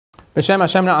B'Shem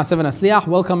Hashem Na'aseh v'Nasliach.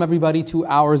 Welcome everybody to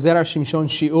our Zera Shimshon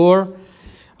Shi'ur,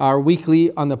 our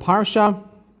weekly on the Parasha.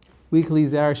 Weekly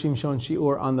Zera Shimshon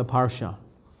Shi'ur on the Parasha.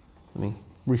 Let me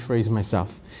rephrase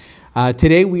myself.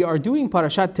 Today we are doing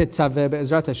Parashat Tetzaveh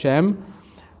Be'ezrat Hashem.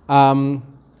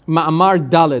 Ma'amar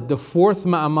Dalet, the fourth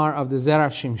Ma'amar of the Zera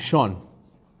Shimshon.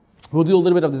 We'll do a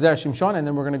little bit of the Zera Shimshon and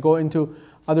then we're going to go into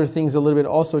other things a little bit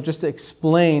also just to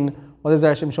explain what the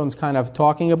Zera Shimshon is kind of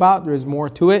talking about. There is more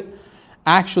to it.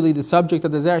 Actually, the subject that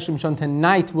the Zera Shimshon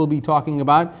tonight will be talking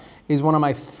about is one of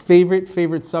my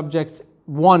favorite subjects,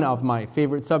 one of my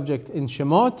favorite subjects in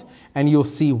Shemot, and you'll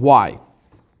see why.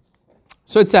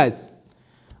 So it says,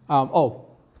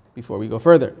 before we go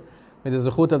further, may the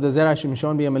zechut of the Zera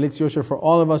Shimshon be a malitz yosher for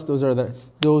all of us.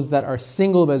 Those that are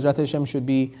single, Be'ezrat Hashem, should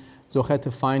be zochet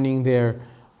to finding their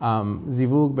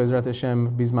zivug, Be'ezrat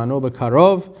Hashem, bizmano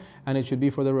bekarov. And it should be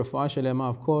for the refuah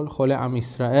shelema of kol chole am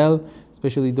Yisrael,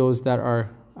 especially those that are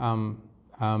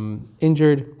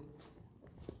injured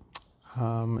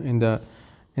in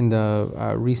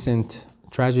the recent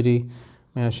tragedy.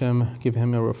 May Hashem give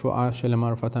him a refuah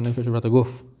shelema rafat hanefesh u'rat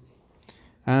haguf.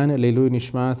 And leilu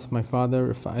nishmat my father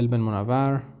Rafael ben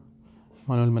Munavar,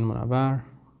 Manuel ben Munavar,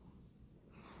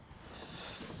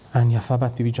 and Yafa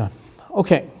bat Bibi John.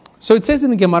 Okay, so it says in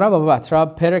the Gemara Baba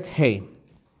Batra Perek Hey.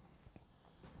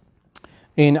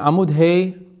 In Amud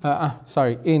Hey,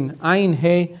 in Ayin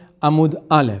Hey Amud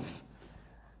Aleph.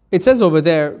 It says over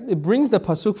there, it brings the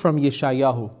pasuk from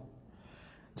Yeshayahu.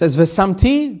 It says,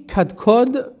 V'samti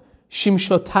kadkod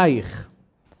shimshotayich.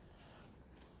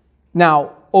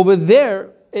 Now, over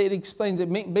there, it explains,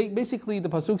 basically the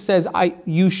pasuk says,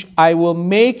 I will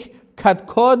make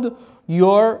kadkod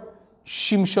your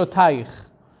shimshotayich.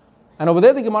 And over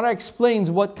there the Gemara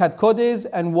explains what kadkod is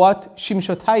and what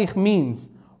shimshotayich means.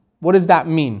 What does that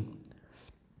mean?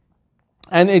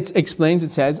 And it explains,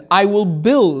 it says, I will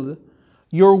build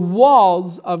your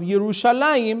walls of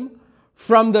Yerushalayim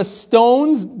from the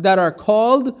stones that are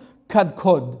called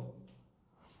kadkod.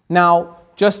 Now,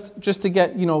 just to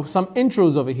get some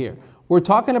intros over here. We're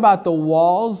talking about the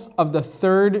walls of the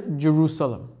third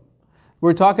Jerusalem.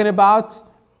 We're talking about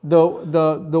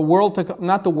the world to come,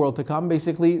 not the world to come,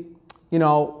 basically,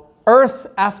 earth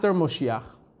after Moshiach.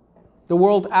 The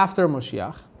world after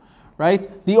Moshiach.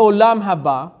 Right? The Olam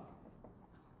Haba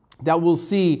that we'll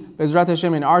see Be'ezrat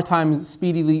Hashem in our times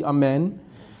speedily, amen.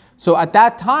 So at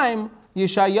that time,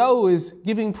 Yeshayahu is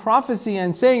giving prophecy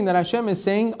and saying that Hashem is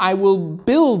saying, I will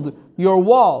build your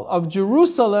wall of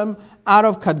Jerusalem out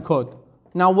of Kadkod.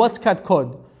 Now what's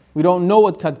Kadkod? We don't know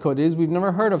what Kadkod is. We've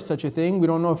never heard of such a thing. We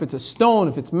don't know if it's a stone,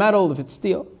 if it's metal, if it's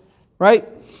steel. Right?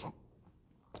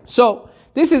 So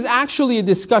this is actually a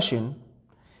discussion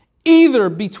either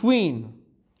between,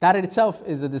 that in itself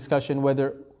is a discussion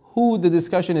who the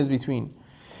discussion is between.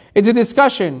 It's a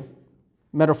discussion,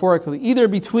 metaphorically, either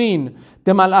between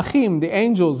the Malachim, the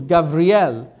angels,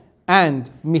 Gabriel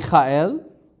and Michael.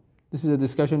 This is a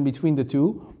discussion between the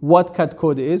two, what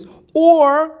Kadkod is.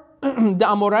 Or the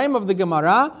Amoraim of the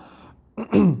Gemara,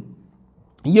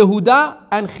 Yehuda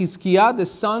and Chizkiah, the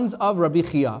sons of Rabbi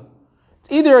Chia.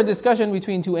 It's either a discussion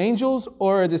between two angels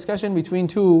or a discussion between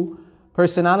two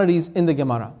personalities in the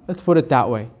Gemara. Let's put it that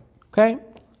way. Okay?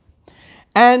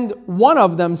 And one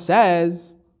of them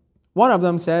says,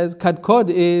 Kadkod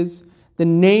is the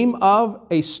name of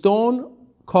a stone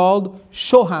called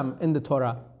Shoham in the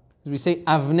Torah. As we say,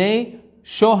 Avnei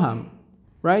Shoham.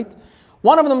 Right?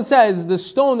 One of them says the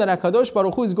stone that HaKadosh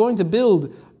Baruch Hu is going to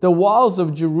build the walls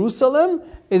of Jerusalem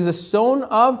is a stone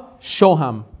of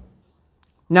Shoham.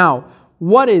 Now,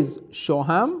 what is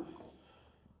Shoham?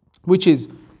 Which is,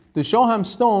 the Shoham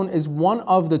stone is one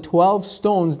of the 12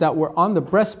 stones that were on the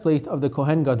breastplate of the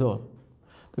Kohen Gadol.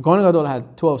 The Kohen Gadol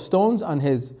had 12 stones on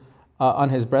his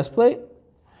breastplate,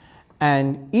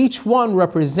 and each one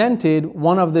represented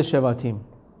one of the Shevatim.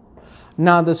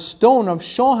 Now the stone of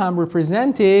Shoham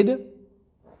represented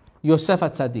Yosef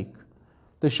HaTzadik.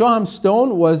 The Shoham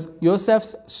stone was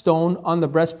Yosef's stone on the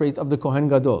breastplate of the Kohen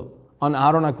Gadol, on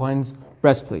Aaron HaKohen's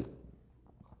breastplate.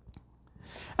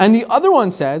 And the other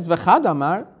one says, V'chad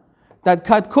Amar, that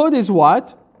Kadkod is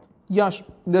what?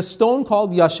 The stone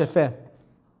called Yashefeh.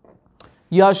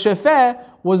 Yashefeh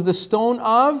was the stone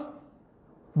of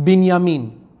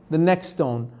Binyamin, the next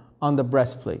stone on the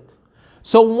breastplate.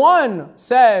 So one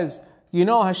says,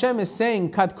 Hashem is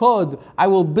saying, Kadkod, I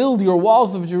will build your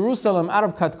walls of Jerusalem out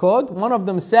of Kadkod. One of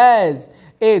them says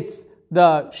it's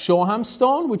the Shoham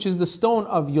stone, which is the stone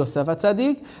of Yosef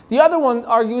HaTzadik. The other one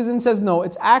argues and says, no,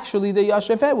 it's actually the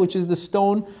Yashefeh, which is the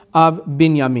stone of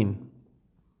Binyamin.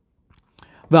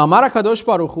 V'amar HaKadosh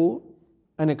Baruch Hu,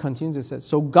 and it continues, it says,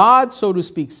 so God, so to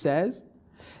speak, says,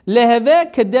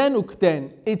 Leheve keden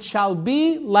ukten. It shall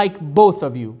be like both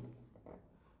of you.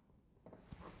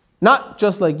 Not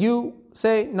just like you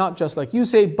say, not just like you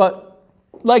say, but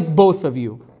like both of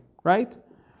you, right?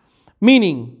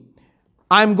 Meaning,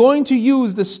 I'm going to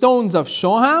use the stones of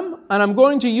Shoham and I'm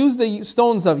going to use the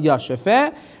stones of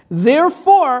Yashafeh.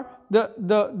 Therefore,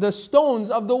 the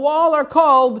stones of the wall are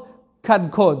called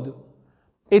kadkod.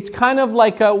 It's kind of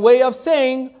like a way of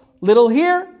saying little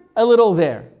here, a little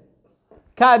there.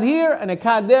 Kad here and a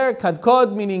kad there,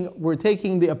 kadkod, meaning we're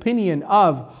taking the opinion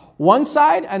of one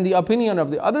side and the opinion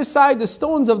of the other side. The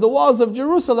stones of the walls of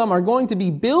Jerusalem are going to be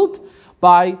built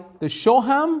by the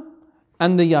Shoham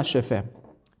and the Yashafeh.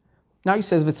 Now he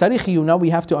says, now we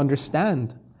have to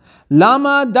understand.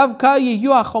 Lama davka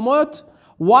yiyu hachomot.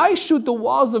 Why should the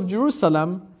walls of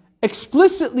Jerusalem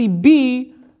explicitly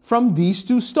be from these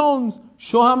two stones,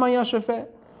 Shoham and Yashafeh?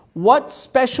 What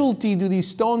specialty do these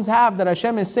stones have that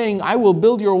Hashem is saying, I will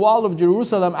build your wall of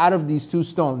Jerusalem out of these two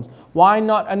stones? Why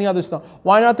not any other stone?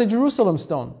 Why not the Jerusalem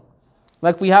stone?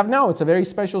 Like we have now, it's a very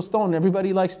special stone.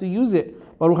 Everybody likes to use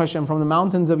it. Baruch Hashem, from the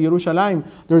mountains of Yerushalayim.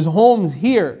 There's homes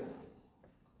here.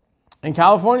 In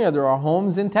California, there are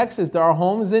homes in Texas, there are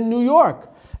homes in New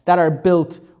York that are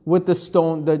built with the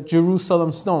stone, the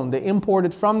Jerusalem stone. They import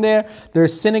it from there.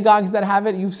 There's synagogues that have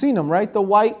it. You've seen them, right? The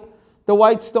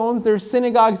white stones. There's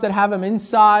synagogues that have them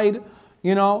inside.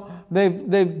 You know,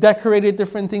 they've decorated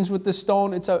different things with the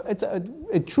stone.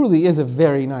 It truly is a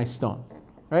very nice stone,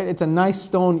 right? It's a nice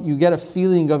stone. You get a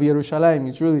feeling of Yerushalayim.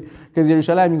 It's really, because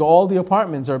Yerushalayim, all the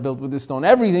apartments are built with this stone.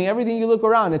 Everything you look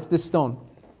around, it's this stone.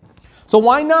 So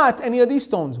why not any of these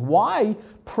stones? Why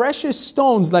precious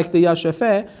stones like the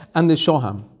Yashafeh and the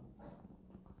Shoham?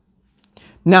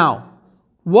 Now,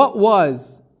 what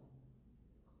was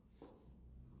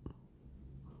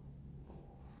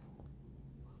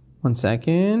one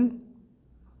second.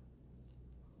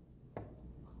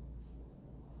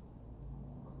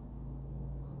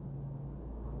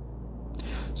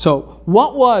 So,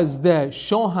 what was the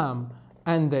Shoham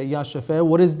and the Yashafeh?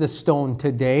 What is the stone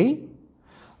today?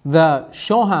 The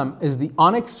Shoham is the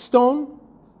onyx stone.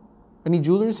 Any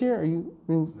jewelers here? Are you?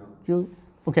 No.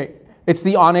 Okay, it's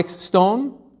the onyx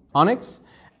stone, onyx,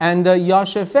 and the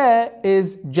Yashafeh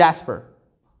is jasper.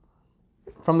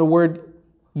 From the word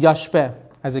yashpeh,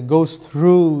 as it goes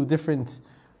through different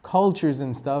cultures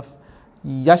and stuff.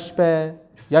 Yashpeh,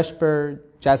 yashper,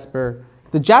 jasper.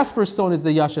 The jasper stone is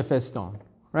the Yashafeh stone,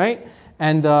 right?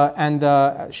 And the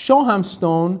Shoham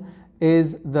stone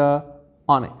is the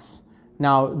onyx.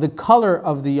 Now, the color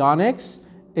of the onyx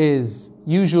is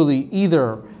usually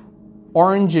either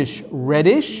orangish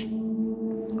reddish,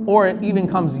 or it even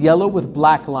comes yellow with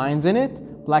black lines in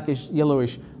it, blackish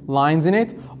yellowish lines in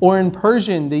it. Or in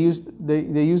Persian, they used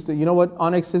you know what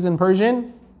onyx is in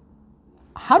Persian?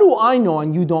 How do I know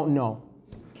and you don't know?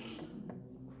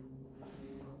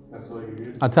 That's what you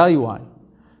do. I'll tell you why.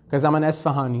 Because I'm an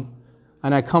Esfahani,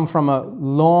 and I come from a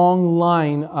long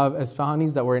line of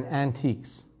Esfahanis that were in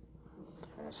antiques.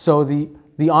 So the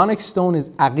onyx stone is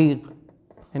aqiq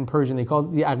in Persian. They call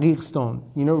it the aqiq stone.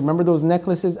 You know, remember those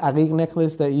necklaces, aqiq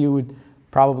necklace that you would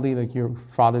probably, like your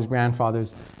father's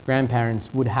grandfathers,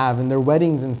 grandparents would have in their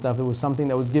weddings and stuff. It was something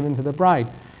that was given to the bride.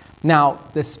 Now,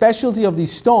 the specialty of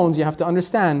these stones, you have to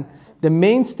understand, the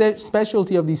main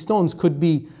specialty of these stones could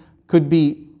be,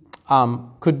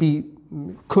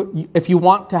 if you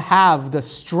want to have the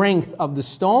strength of the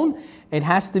stone, it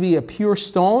has to be a pure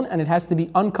stone and it has to be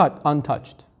uncut,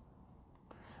 untouched.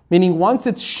 Meaning once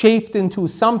it's shaped into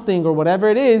something or whatever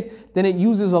it is, then it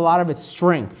uses a lot of its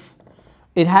strength.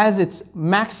 It has its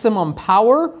maximum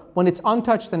power when it's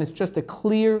untouched and it's just a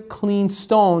clear, clean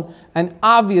stone, and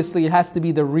obviously it has to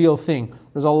be the real thing.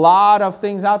 There's a lot of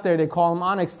things out there, they call them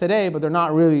onyx today, but they're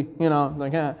not really,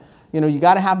 you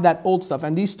got to have that old stuff.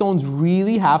 And these stones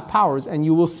really have powers, and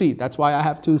you will see. That's why I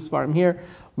have two Sfarim here.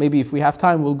 Maybe if we have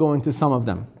time, we'll go into some of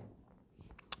them.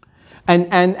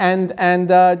 And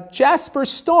jasper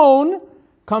stone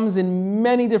comes in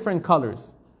many different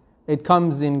colors. It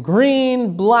comes in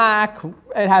green, black.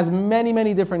 It has many,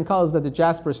 many different colors that the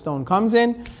jasper stone comes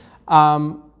in.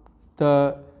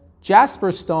 The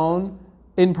jasper stone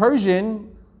in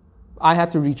Persian, I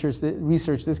had to research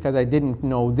this because I didn't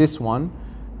know this one.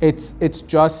 It's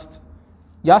just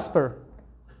Jasper.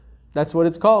 That's what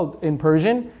it's called in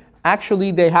Persian.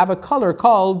 Actually, they have a color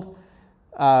called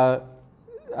Siyah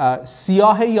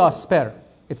Jasper.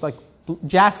 It's like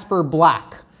jasper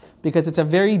black, because it's a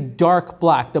very dark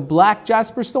black. The black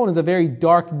jasper stone is a very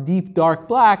dark, deep, dark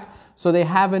black. So they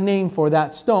have a name for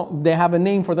that stone. They have a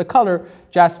name for the color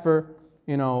jasper,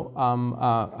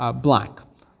 black.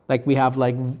 Like we have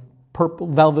like purple,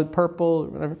 velvet purple, or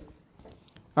whatever.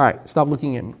 All right, stop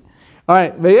looking at me. All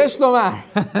right, Veyesh Lomar.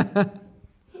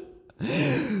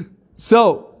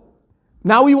 So,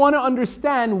 now we want to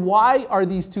understand why are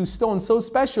these two stones so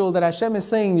special that Hashem is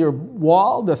saying your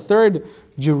wall, the third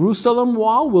Jerusalem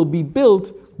wall, will be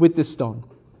built with this stone.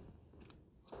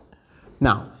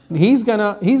 Now, he's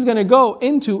gonna go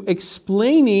into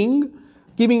explaining,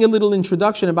 giving a little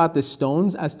introduction about the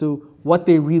stones as to what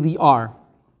they really are.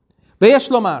 Veyesh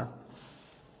Lomar.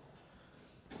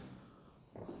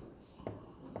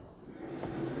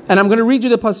 And I'm going to read you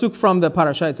the pasuk from the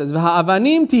Parasha. It says,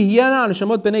 "V'ha'avanim tihyana al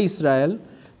shemot bnei Yisrael."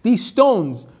 These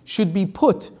stones should be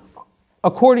put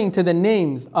according to the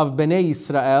names of Bnei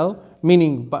Yisrael,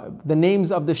 meaning the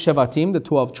names of the Shevatim, the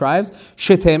 12 tribes.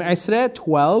 Shetem Esrei,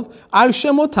 12. Al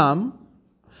shemotam,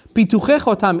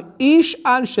 pituchechotam ish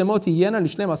al shemot tihyana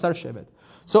lishleim asar shevet.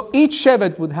 So each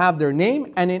shevet would have their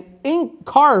name, and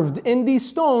carved in these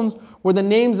stones were the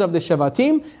names of the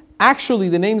Shevatim. Actually,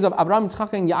 the names of Abraham,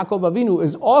 Yitzchak, and Yaakov Avinu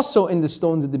is also in the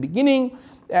stones at the beginning.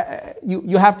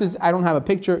 You have to, I don't have a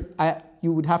picture,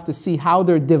 you would have to see how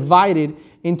they're divided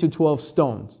into 12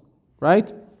 stones,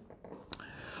 right?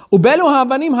 These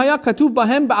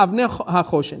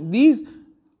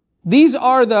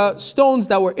are the stones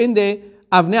that were in the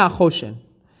Avnei HaChoshen.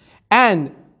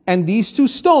 And these two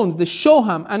stones, the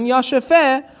Shoham and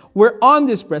Yashefeh, were on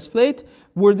this breastplate,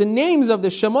 were the names of the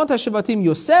Shemot HaShevatim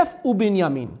Yosef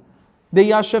uBinyamin. The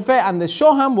Yashefeh and the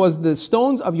Shoham was the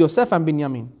stones of Yosef and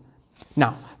Binyamin.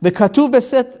 Now, the Katuv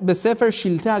Besefer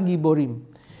Shiltei HaGiborim.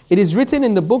 It is written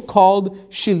in the book called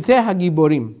Shiltei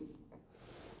HaGiborim.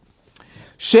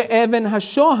 She'even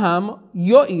HaShoham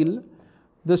Yoil,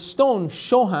 the stone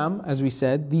Shoham, as we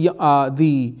said, the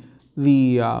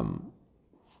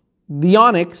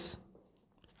onyx.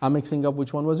 I'm mixing up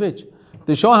which one was which.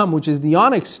 The Shoham, which is the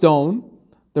onyx stone,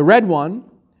 the red one.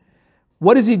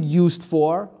 What is it used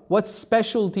for? What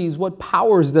specialties, what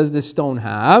powers does this stone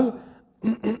have?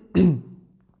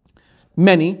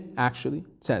 Many, actually,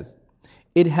 it says.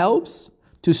 It helps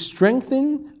to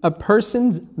strengthen a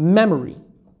person's memory.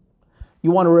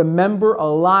 You want to remember a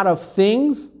lot of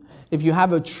things. If you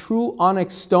have a true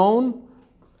onyx stone,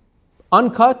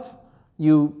 uncut,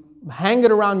 you hang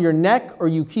it around your neck or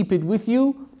you keep it with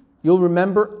you, you'll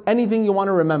remember anything you want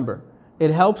to remember.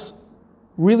 It helps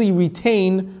really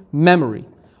retain memory.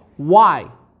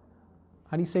 Why?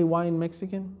 How do you say why in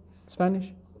Mexican?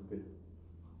 Spanish?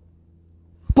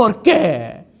 ¿Por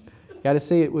qué? You got to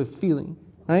say it with feeling,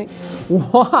 right?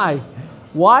 Why?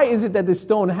 Why is it that the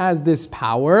stone has this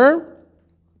power?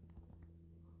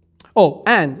 Oh,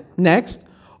 and next,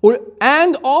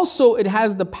 and also it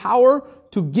has the power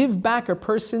to give back a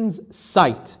person's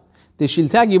sight. The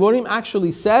Shiltei HaGiborim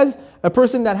actually says a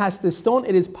person that has this stone,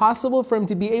 it is possible for him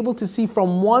to be able to see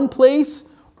from one place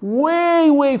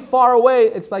way, way far away.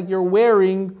 It's like you're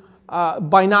wearing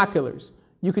binoculars.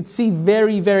 You could see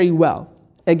very, very well.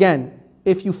 Again,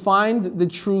 if you find the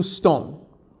true stone,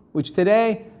 which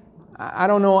today, I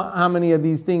don't know how many of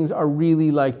these things are really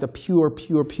like the pure,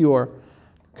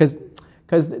 because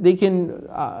they can,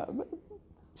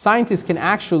 scientists can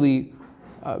actually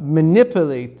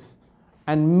manipulate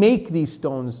and make these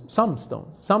stones, some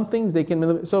things they can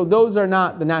manipulate. So those are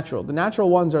not the natural. The natural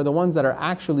ones are the ones that are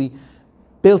actually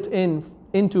built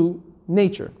into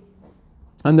nature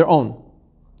on their own.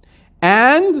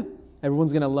 And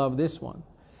everyone's going to love this one.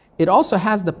 It also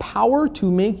has the power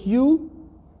to make you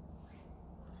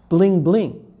bling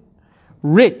bling,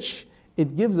 rich.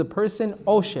 It gives a person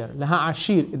osher,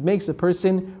 laha'ashir. It makes a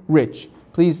person rich.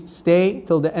 Please stay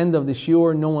till the end of the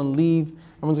shiur. No one leave.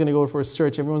 Everyone's going to go for a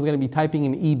search. Everyone's going to be typing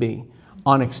in eBay,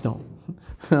 onyx stone.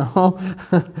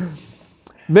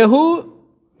 Behu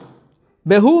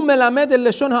melamed el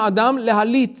leshon ha'adam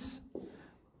lehalitz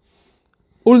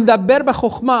uldaber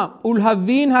b'chokhma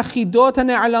ulhavin hachidot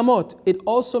ha'ne'alamot. It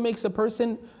also makes a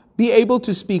person be able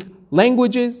to speak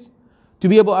languages, to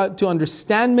be able to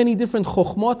understand many different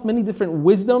chokhmot, many different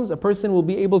wisdoms. A person will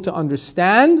be able to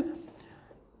understand.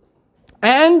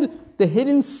 And the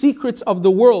hidden secrets of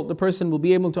the world, the person will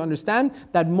be able to understand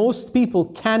that most people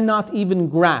cannot even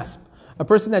grasp. A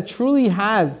person that truly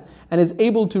has and is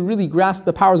able to really grasp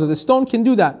the powers of the stone can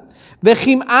do that.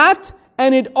 V'chim'at,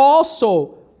 and it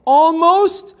also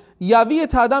almost yavi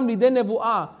et ha'adam lidei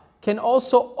nevu'ah, can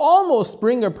also almost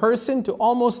bring a person to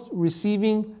almost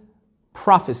receiving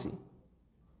prophecy.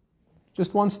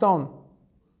 Just one stone.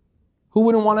 Who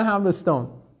wouldn't want to have the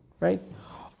stone, right?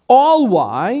 All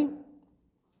why?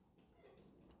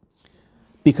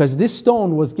 Because this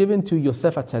stone was given to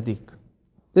Yosef HaTzadik.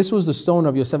 This was the stone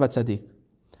of Yosef HaTzadik.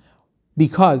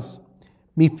 Because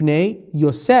Mipnei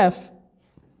Yosef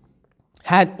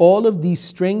had all of these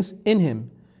strengths in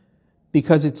him.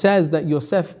 because it says that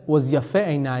Yosef was Yafeh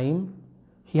Einaim.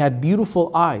 He had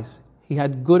beautiful eyes. He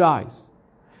had good eyes.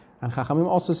 And Chachamim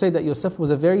also say that Yosef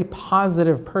was a very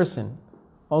positive person.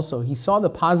 Also, he saw the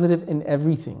positive in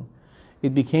everything.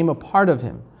 It became a part of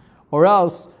him. Or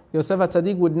else, Yosef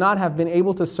HaTzadik would not have been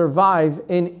able to survive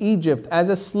in Egypt as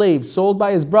a slave, sold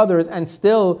by his brothers, and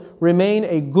still remain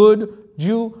a good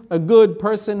Jew, a good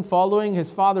person, following his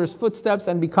father's footsteps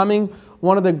and becoming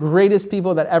one of the greatest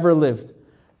people that ever lived.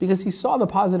 Because he saw the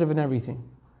positive in everything.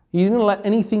 He didn't let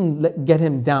anything get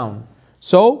him down.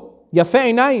 So,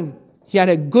 Yafeh Einaim, he had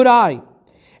a good eye.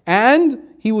 And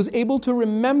he was able to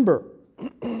remember.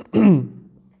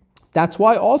 That's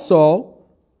why also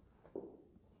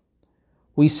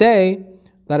we say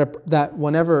that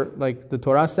whenever, like the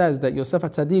Torah says, that Yosef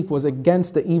HaTzadik was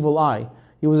against the evil eye.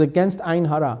 He was against Ain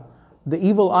Hara. The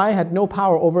evil eye had no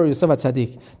power over Yosef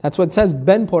HaTzadik. That's what it says,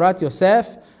 Ben Porat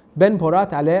Yosef, Ben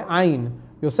Porat Ale Ain.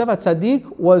 Yosef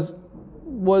HaTzadik was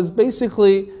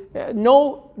basically,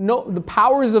 the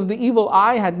powers of the evil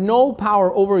eye had no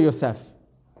power over Yosef.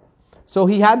 So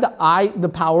he had the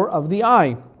power of the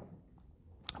eye.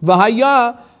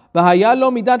 V'haya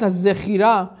lo midat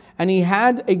hazechira, and he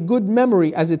had a good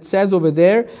memory, as it says over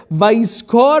there.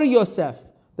 Vayizkor Yosef.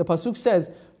 The pasuk says,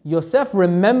 Yosef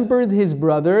remembered his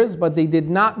brothers, but they did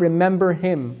not remember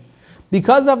him.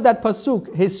 Because of that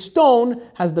pasuk, his stone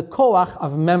has the koach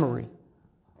of memory,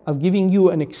 of giving you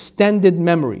an extended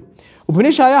memory. And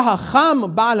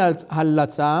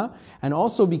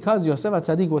also because Yosef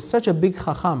HaTzadik was such a big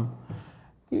chacham.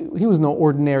 He was no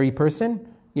ordinary person.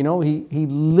 He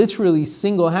literally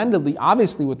single-handedly,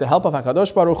 obviously with the help of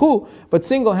HaKadosh Baruch Hu, but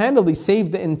single-handedly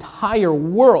saved the entire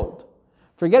world.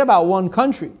 Forget about one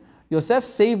country. Yosef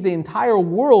saved the entire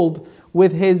world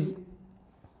with his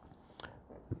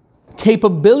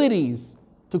capabilities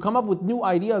to come up with new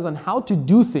ideas on how to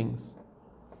do things.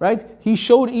 Right? He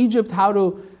showed Egypt how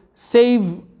to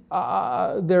save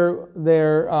their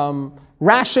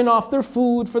ration off their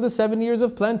food for the 7 years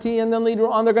of plenty, and then later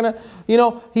on they're going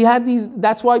to, he had these.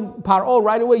 That's why Paro,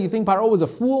 right away, you think Paro was a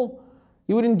fool?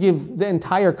 He wouldn't give the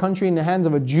entire country in the hands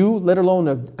of a Jew, let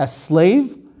alone a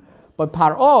slave. But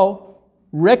Paro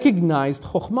recognized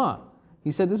Chokhmah.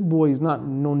 He said, this boy is not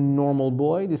no normal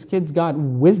boy. This kid's got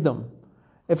wisdom.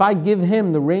 If I give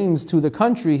him the reins to the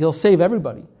country, he'll save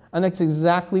everybody. And that's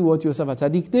exactly what Yosef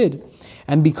HaTzadik did.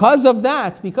 And because of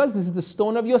that, because this is the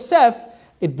stone of Yosef,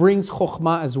 it brings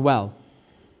Chokhmah as well.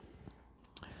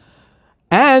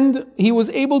 And he was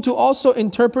able to also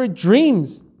interpret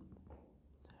dreams.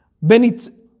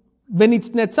 Benitznetza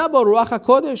Ruach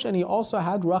HaKodesh, and he also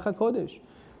had Ruach HaKodesh.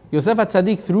 Yosef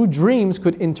HaTzadik, through dreams,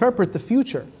 could interpret the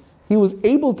future. He was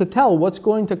able to tell what's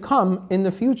going to come in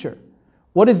the future.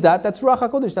 What is that? That's Ruach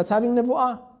HaKodesh. That's having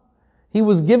Nevu'ah. He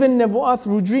was given Nevu'ah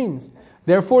through dreams.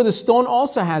 Therefore, the stone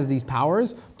also has these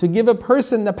powers to give a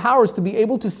person the powers to be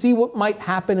able to see what might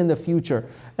happen in the future.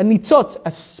 A nitzot,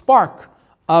 a spark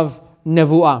of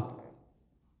Nevu'ah.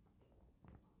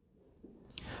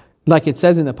 Like it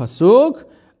says in the Pasuk,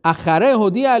 Achareh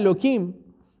hodia Elokim,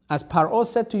 as Paro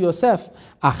said to Yosef,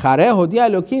 Achareh hodia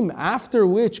Elokim, after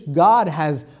which God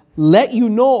has let you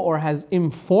know or has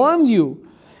informed you,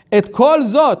 Et kol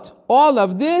zot, all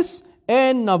of this,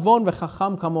 En navon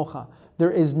v'chacham kamocha.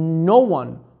 There is no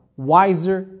one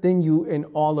wiser than you in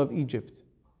all of Egypt.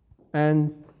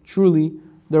 And truly,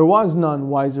 there was none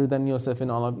wiser than Yosef in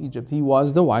all of Egypt. He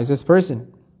was the wisest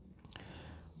person.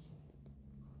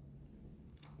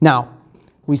 Now,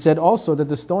 we said also that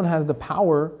the stone has the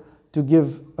power to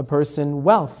give a person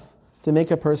wealth, to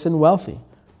make a person wealthy.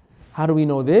 How do we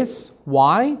know this?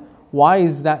 Why? Why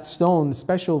is that stone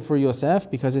special for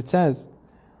Yosef? Because it says,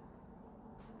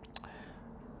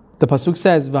 the pasuk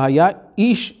says, "V'haya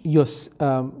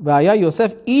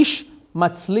Yosef ish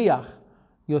matzliach."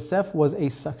 Yosef was a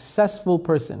successful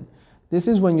person. This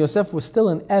is when Yosef was still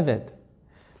an eved.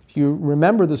 If you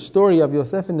remember the story of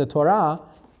Yosef in the Torah,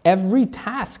 every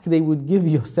task they would give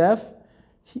Yosef,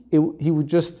 he would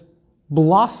just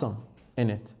blossom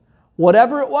in it.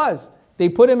 Whatever it was, they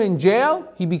put him in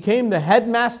jail. He became the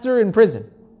headmaster in prison.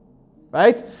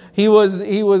 Right? He was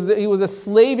a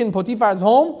slave in Potiphar's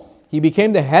home. He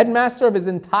became the headmaster of his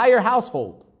entire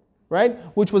household, right?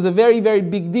 Which was a very, very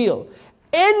big deal.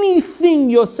 Anything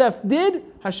Yosef did,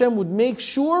 Hashem would make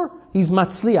sure he's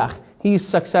matzliach, he's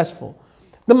successful.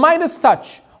 The Midas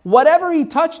touch, whatever he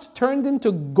touched turned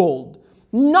into gold.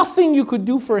 Nothing you could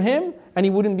do for him and he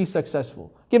wouldn't be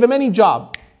successful. Give him any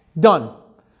job, done.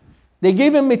 They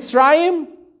gave him Mitzrayim,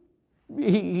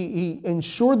 he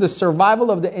ensured the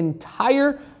survival of the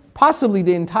entire, possibly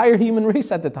the entire human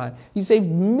race at the time. He saved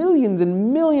millions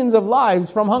and millions of lives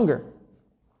from hunger.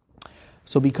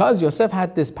 So because Yosef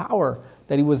had this power,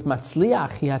 that he was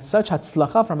matzliach, he had such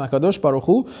hatzlacha from HaKadosh Baruch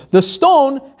Hu, the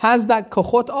stone has that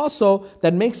kochot also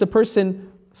that makes a person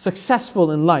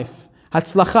successful in life.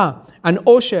 Hatzlacha, and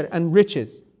osher, and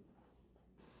riches.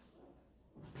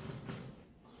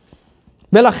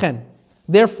 Velachen,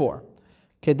 therefore,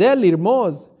 kedeh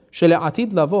lirmoz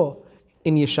shele'atid lavo,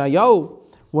 in Yeshayahu,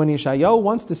 when Yeshayahu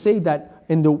wants to say that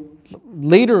in the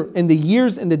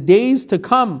years, in the days to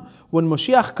come, when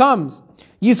Moshiach comes,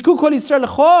 Yizku kol Yisrael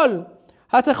chol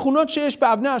hatachunot sheyesh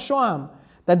be'avnei hashoham,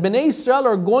 that Bnei Israel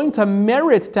are going to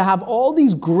merit to have all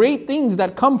these great things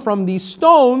that come from these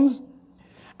stones,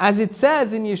 as it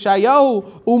says in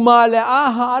Yeshayahu,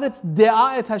 Umale'ah haaretz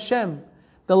de'ah et Hashem,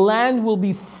 the land will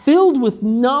be filled with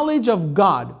knowledge of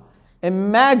God.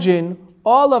 Imagine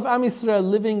all of Am Yisrael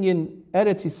living in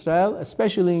Eretz Yisrael,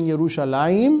 especially in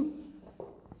Yerushalayim.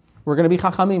 We're going to be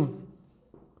chachamim.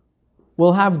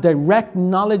 We'll have direct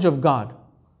knowledge of God.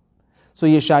 So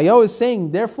Yeshayahu is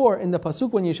saying, therefore, in the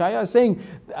pasuk when Yeshayahu is saying,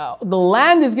 the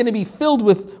land is going to be filled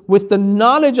with the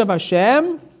knowledge of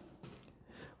Hashem.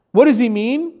 What does he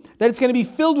mean? That it's going to be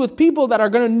filled with people that are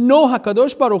going to know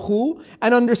HaKadosh Baruch Hu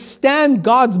and understand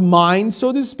God's mind,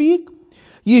 so to speak.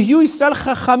 Yihyu Yisrael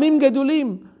chachamim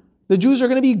gedulim. The Jews are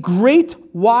going to be great,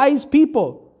 wise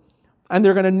people. And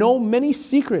they're going to know many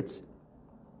secrets.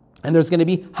 And there's going to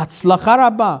be hatzlacha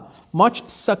rabbah, much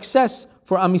success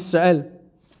for Am Yisrael.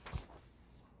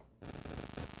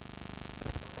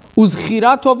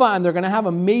 Uzchira tova, and they're going to have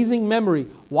amazing memory.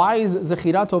 Why is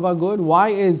zechira tova good? Why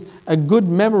is a good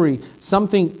memory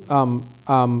something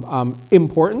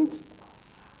important?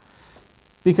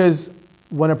 Because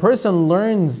when a person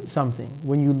learns something,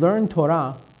 when you learn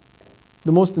Torah,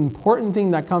 the most important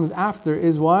thing that comes after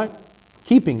is what?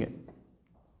 Keeping it.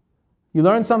 You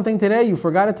learn something today, you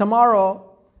forgot it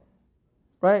tomorrow,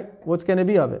 right? What's going to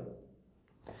be of it?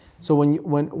 So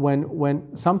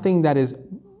when something that is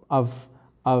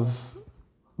of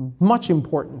much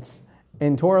importance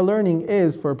in Torah learning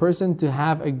is for a person to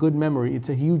have a good memory. It's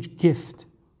a huge gift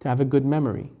to have a good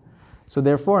memory. So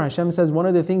therefore, Hashem says one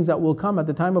of the things that will come at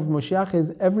the time of Moshiach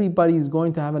is everybody's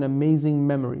going to have an amazing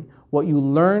memory. What you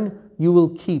learn, you will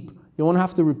keep. You won't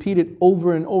have to repeat it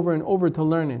over and over and over to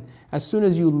learn it. As soon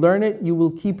as you learn it, you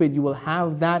will keep it. You will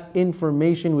have that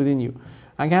information within you.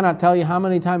 I cannot tell you how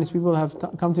many times people have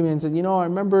come to me and said, I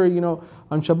remember,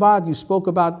 on Shabbat you spoke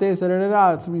about this,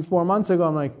 3-4 months ago.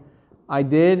 I'm like, I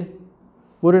did?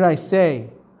 What did I say?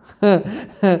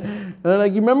 And they're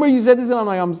like, you remember you said this? And I'm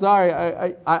like, I'm sorry.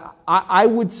 I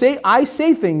would say, I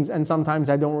say things and sometimes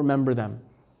I don't remember them.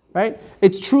 Right?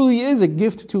 It truly is a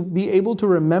gift to be able to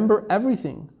remember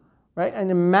everything. Right? And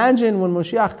imagine when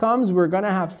Moshiach comes, we're going to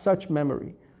have such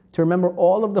memory. To remember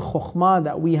all of the chokhmah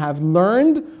that we have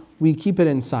learned, we keep it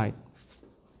inside.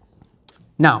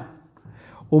 Now,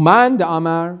 Uman da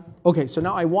Amar. Okay, so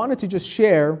now I wanted to just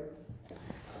share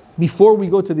before we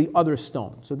go to the other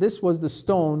stone. So this was the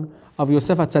stone of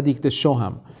Yosef HaTzadik, the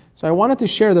Shoham. So I wanted to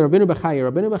share the Rabbeinu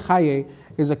Bechaye. Rabbeinu Bechaye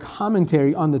is a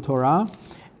commentary on the Torah,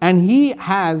 and he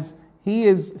is,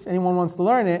 if anyone wants to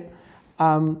learn it,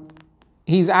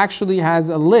 he's actually has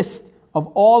a list of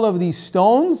all of these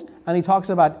stones, and he talks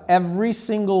about every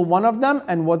single one of them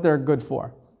and what they're good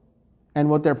for, and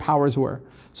what their powers were.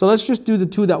 So let's just do the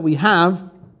two that we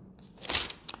have,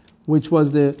 which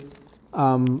was the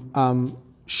Shoham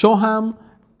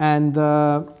and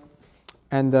the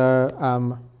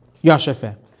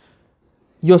Yashefeh.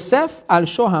 Yosef al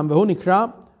Shoham v'hu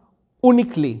nikra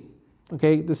unikli.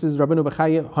 Okay, this is Rabbeinu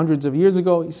Bechaye hundreds of years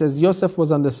ago. He says Yosef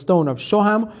was on the stone of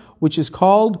Shoham, which is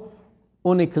called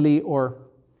unikli or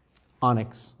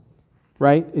onyx.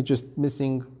 Right? It's just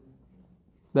missing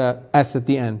the S at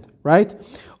the end. Right?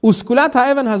 Uskulat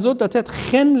ha'evan hazot latet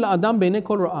chen la'adam beinei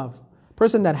kol ra'av.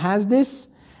 Person that has this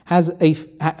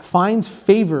finds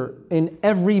favor in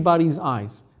everybody's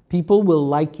eyes. People will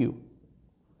like you.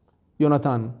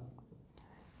 Yonatan,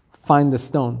 find the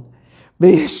stone.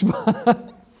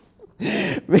 V'yeshba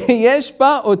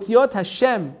otiot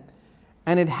Hashem,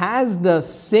 and it has the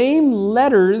same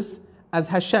letters as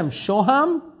Hashem.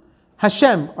 Shoham,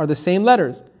 Hashem are the same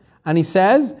letters. And he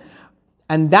says,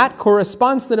 and that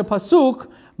corresponds to the pasuk,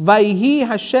 Vayhi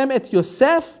Hashem et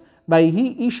Yosef,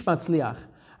 Vayhi ish matzliach.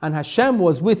 And Hashem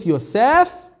was with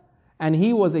Yosef, and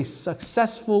he was a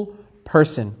successful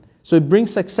person. So it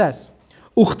brings success.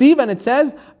 Uchtiv, and it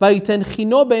says, Vayiten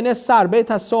chino beinei sar beit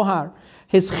hasohar.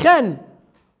 His chen,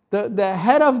 the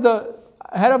head of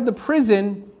the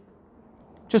prison,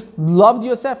 just loved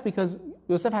Yosef because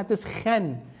Yosef had this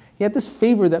chen. He had this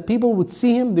favor that people would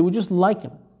see him, they would just like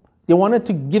him. They wanted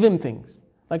to give him things.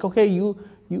 Like, okay, you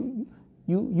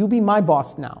be my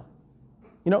boss now.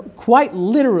 Quite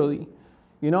literally,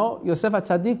 Yosef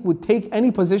HaTzadik would take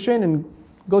any position and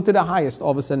go to the highest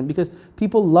all of a sudden because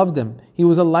people loved him. He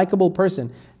was a likable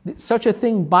person. Such a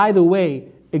thing, by the way,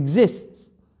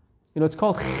 exists. It's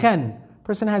called chen.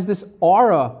 Person has this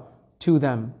aura to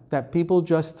them that people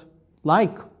just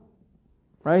like,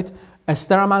 right?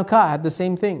 Esther HaMalka had the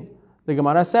same thing. The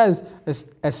Gemara says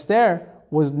Esther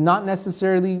was not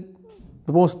necessarily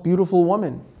the most beautiful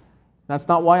woman. That's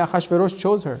not why Achashverosh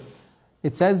chose her.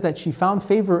 It says that she found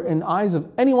favor in the eyes of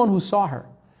anyone who saw her.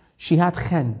 She had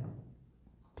chen.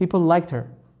 People liked her.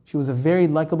 She was a very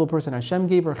likable person. Hashem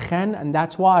gave her chen, and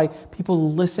that's why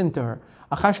people listened to her.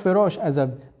 Achashverosh, as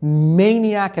a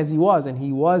maniac as he was, and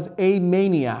he was a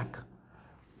maniac,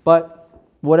 but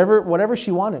whatever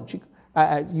she wanted,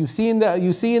 you see in the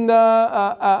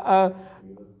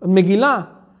Megillah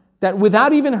that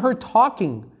without even her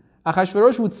talking,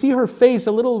 Achashverosh would see her face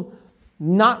a little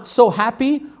not so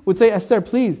happy, would say, Esther,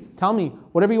 please tell me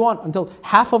whatever you want until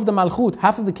half of the malchut,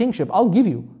 half of the kingship, I'll give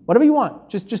you whatever you want.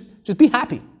 Just be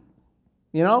happy.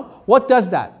 What does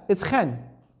that? It's chen.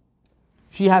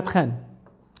 She had chen.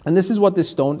 And this is what this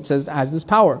stone says has this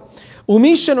power. And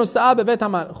he says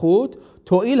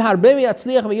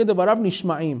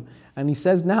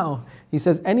now,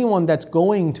 anyone that's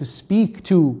going to speak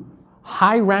to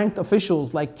high-ranked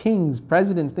officials like kings,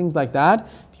 presidents, things like that,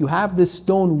 if you have this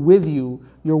stone with you,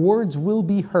 your words will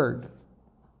be heard.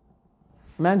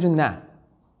 Imagine that.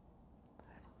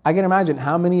 I can imagine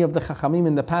how many of the chachamim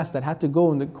in the past that had to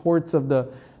go in the courts of the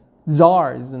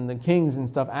czars and the kings and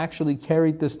stuff actually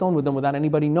carried this stone with them without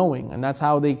anybody knowing. And that's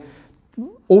how they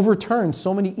overturned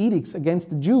so many edicts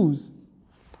against the Jews,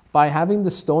 by having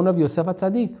the stone of Yosef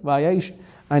HaTzadik.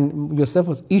 And Yosef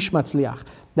was Ish Matzliach.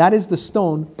 That is the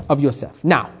stone of Yosef.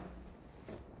 Now,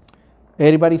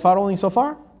 everybody following so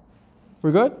far?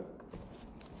 We're good?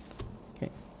 Okay.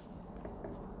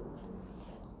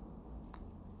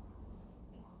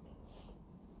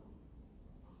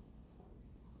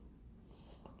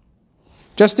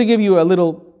 Just to give you a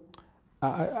little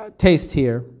taste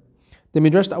here, the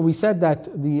Midrash, we said that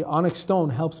the onyx stone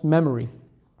helps memory.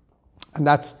 And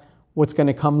that's what's going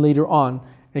to come later on.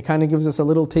 It kind of gives us a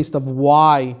little taste of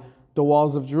why the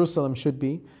walls of Jerusalem should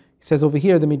be. He says over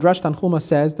here, the Midrash Tanchuma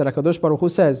says that HaKadosh Baruch Hu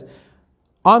says,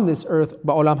 on this earth,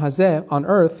 ba'olam hazeh, on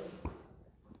earth,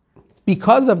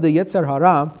 because of the Yetzer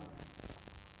Hara,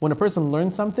 when a person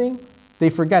learns something, they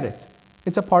forget it.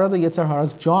 It's a part of the Yetzer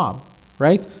Hara's job,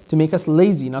 right? To make us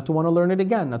lazy, not to want to learn it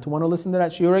again, not to want to listen to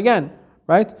that shiur again,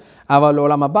 right? Aval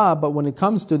olam haba, but when it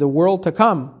comes to the world to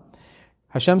come,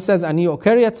 Hashem says, Ani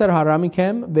oker Yetzer Hara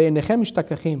mikem ve'enechem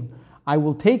ishtakachim. I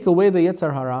will take away the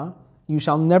Yetzer Hara, you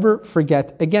shall never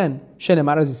forget again.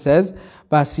 Shenemar, as he says,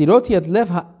 V'asirot yad lev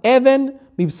ha'even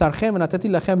mibsarchem v'natati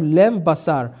lachem lev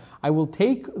basar. I will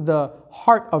take the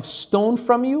heart of stone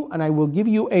from you, and I will give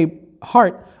you a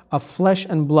heart of flesh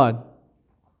and blood.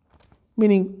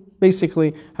 Meaning,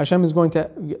 basically, Hashem is going to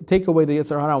take away the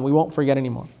Yetzer Hara, and we won't forget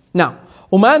anymore. Now,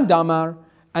 Uman Damar,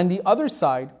 and the other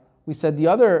side, we said the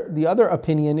other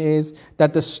opinion is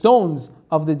that the stones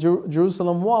of the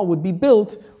Jerusalem wall would be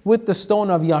built with the stone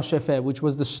of Yashefeh, which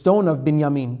was the stone of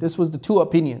Binyamin. This was the two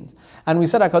opinions. And we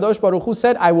said, HaKadosh Baruch Hu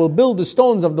said, I will build the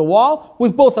stones of the wall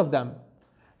with both of them.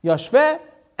 Yashfeh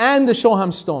and the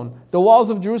Shoham stone. The walls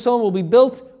of Jerusalem will be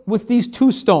built with these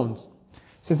two stones.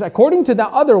 Since according to the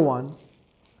other one,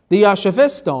 the Yashefeh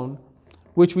stone,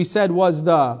 which we said was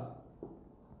the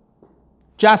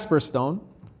jasper stone,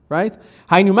 right?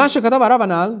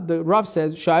 The Rav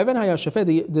says,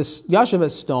 this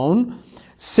Yasheveh stone,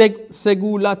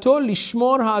 segulato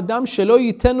lishmor ha'adam shelo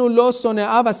yitenu lo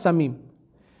sone'av hasamim.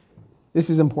 This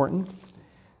is important.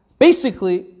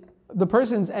 Basically, the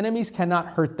person's enemies cannot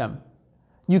hurt them.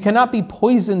 You cannot be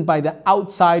poisoned by the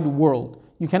outside world.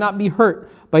 You cannot be hurt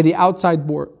by the outside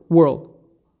world.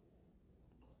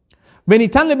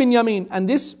 Venitan le Binyamin, and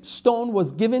this stone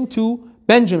was given to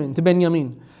Benjamin, to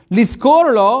Benjamin.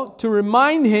 Liskorlo, to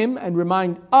remind him and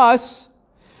remind us,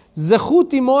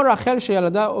 Zechut imo Rachel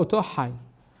sheyalada oto hay.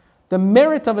 The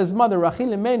merit of his mother, Rachel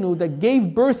Imenu, that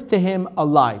gave birth to him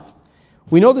alive.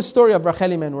 We know the story of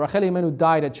Rachel Imenu. Rachel Imenu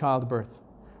died at childbirth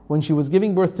when she was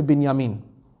giving birth to Binyamin.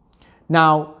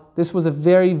 Now, this was a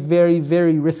very, very,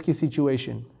 very risky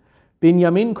situation.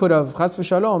 Binyamin could have, chas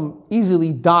v'shalom,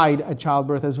 easily died at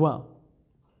childbirth as well.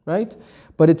 Right?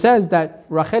 But it says that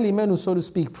Rachel Imenu, so to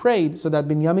speak, prayed so that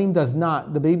Binyamin does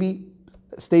not, the baby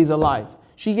stays alive.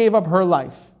 She gave up her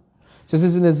life. So this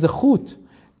is in the zechut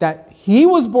that he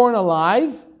was born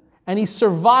alive and he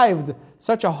survived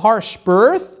such a harsh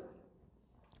birth.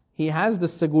 He has the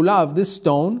segula of this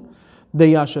stone, the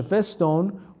Yashefeh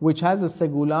stone, which has a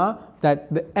segula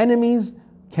that the enemies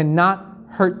cannot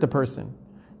hurt the person.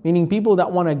 Meaning people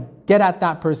that want to get at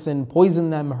that person, poison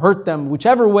them, hurt them,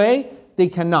 whichever way, they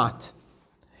cannot.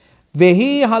 And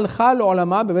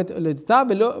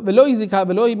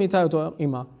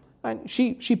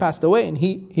she passed away and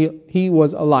he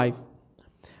was alive.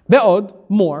 Ve'od,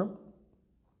 more.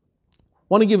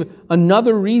 Want to give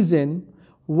another reason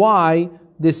why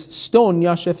this stone,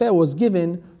 Yashefeh, was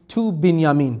given to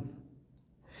Binyamin.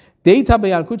 Deita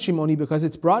be'Yalkut Shimoni, because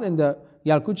it's brought in the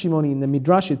Yalkut Shimoni, in the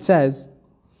Midrash it says,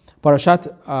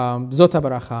 Parashat Zota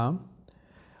Baracha,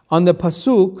 on the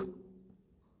Pasuk,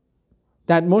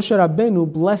 that Moshe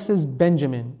Rabbeinu blesses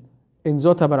Benjamin in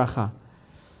Zota Baracha.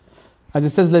 As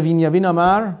it says, Levinyavin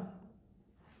Amar,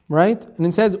 right? And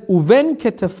it says, Uven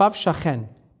ketefav shachen,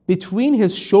 between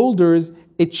his shoulders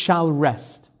it shall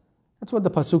rest. That's what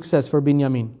the Pasuk says for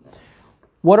Binyamin.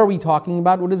 What are we talking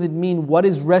about? What does it mean? What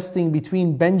is resting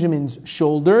between Benjamin's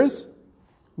shoulders?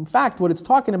 In fact, what it's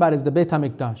talking about is the Beit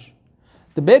HaMikdash.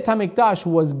 The Beit HaMikdash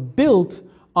was built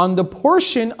on the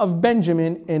portion of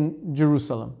Benjamin in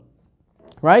Jerusalem.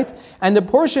 Right? And the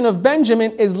portion of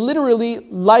Benjamin is literally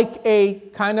like a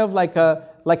kind of like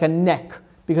a neck,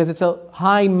 because it's a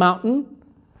high mountain.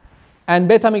 And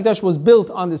Beit HaMikdash was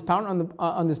built on this mountain,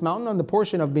 on the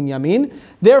portion of Binyamin.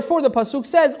 Therefore, the pasuk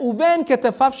says, "Uven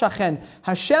ketefav shachen,"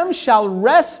 Hashem shall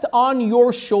rest on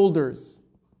your shoulders.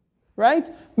 Right?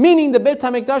 Meaning the Beit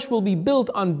HaMikdash will be built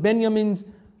on Benjamin's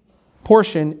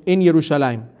portion in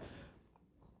Yerushalayim.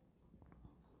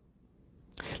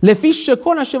 Lefi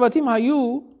shekol hashevatim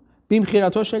hayu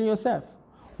bimchirato shel Yosef.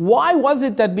 Why was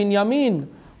it that Binyamin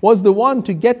was the one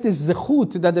to get this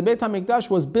zechut that the Beit HaMikdash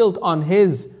was built on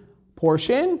his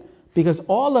portion? Because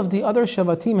all of the other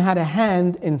shevatim had a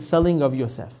hand in selling of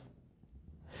Yosef.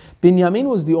 Binyamin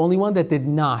was the only one that did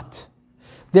not.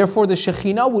 Therefore, the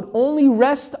Shekhinah would only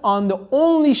rest on the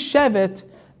only shevet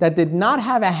that did not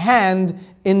have a hand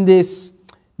in this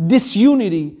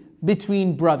disunity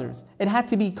between brothers. It had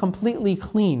to be completely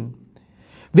clean.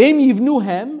 Ve'im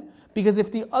yivnuhem, because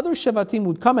if the other shevatim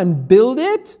would come and build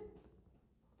it,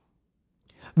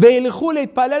 ve'ilchu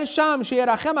leitpalel sham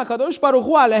sheyerachem HaKadosh Baruch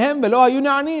Hu alehem ve'lo hayu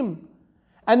ne'anim.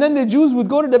 And then the Jews would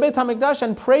go to the Beit HaMikdash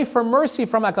and pray for mercy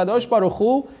from HaKadosh Baruch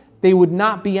Hu. They would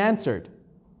not be answered.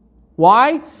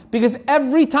 Why? Because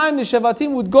every time the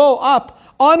shevatim would go up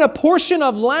on a portion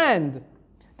of land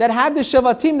that had the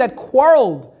shevatim that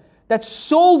quarreled, that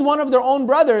sold one of their own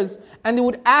brothers, and they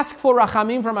would ask for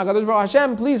rachamim from HaKadosh Baruch Hu,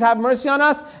 Hashem, please have mercy on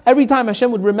us. Every time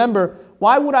Hashem would remember,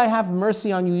 why would I have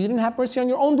mercy on you? You didn't have mercy on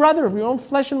your own brother, your own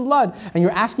flesh and blood, and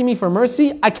you're asking me for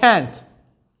mercy? I can't.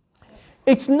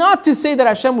 It's not to say that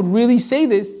Hashem would really say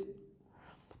this,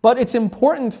 but it's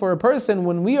important for a person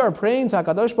when we are praying to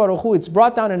HaKadosh Baruch Hu. It's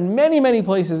brought down in many, many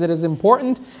places. It is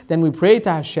important. Then we pray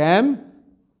to Hashem.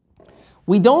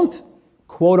 We don't,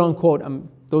 quote unquote,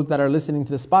 those that are listening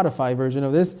to the Spotify version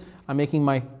of this, I'm making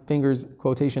my fingers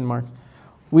quotation marks.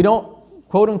 We don't,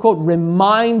 quote unquote,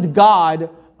 remind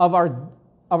God of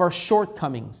our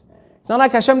shortcomings. It's not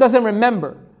like Hashem doesn't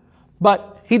remember,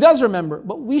 but He does remember.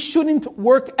 But we shouldn't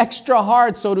work extra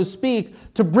hard, so to speak,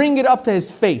 to bring it up to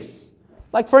His face.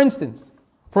 Like for instance,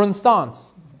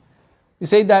 you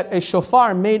say that a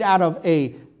shofar made out of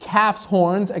a calf's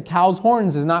horns, a cow's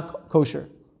horns, is not kosher.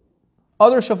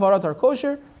 Other shofarot are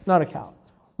kosher, not a cow.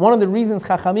 One of the reasons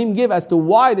Chachamim give as to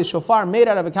why the shofar made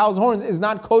out of a cow's horns is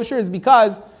not kosher is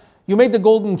because you made the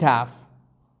golden calf.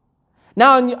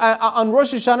 Now on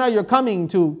Rosh Hashanah you're coming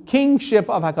to kingship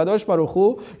of HaKadosh Baruch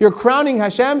Hu, you're crowning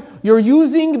Hashem, you're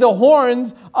using the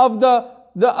horns of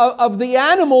the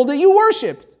animal that you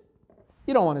worshipped.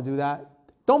 You don't want to do that.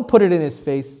 Don't put it in His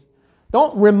face.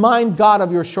 Don't remind God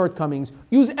of your shortcomings.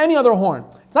 Use any other horn.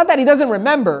 It's not that He doesn't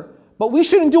remember, but we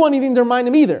shouldn't do anything to remind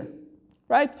Him either.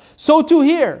 Right? So too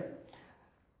here.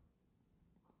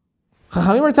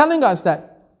 Chachamim are telling us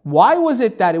that why was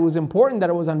it that it was important that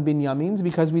it was on Binyamin's?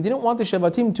 Because we didn't want the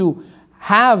Shevatim to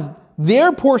have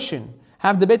their portion,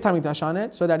 have the Beit HaMikdash on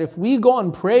it, so that if we go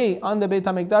and pray on the Beit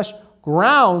HaMikdash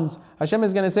grounds, Hashem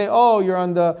is going to say, oh, you're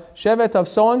on the Shevet of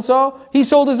so-and-so, he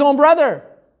sold his own brother.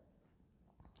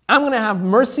 I'm going to have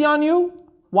mercy on you?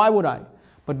 Why would I?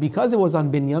 But because it was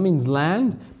on Binyamin's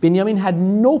land, Binyamin had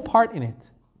no part in it.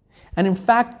 And in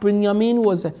fact, Binyamin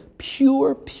was a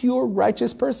pure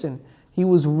righteous person. He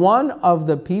was one of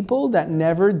the people that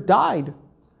never died.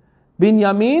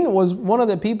 Binyamin was one of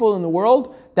the people in the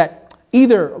world that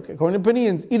either, according to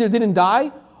opinions, either didn't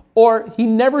die or he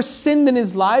never sinned in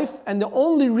his life. And the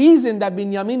only reason that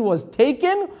Binyamin was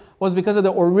taken was because of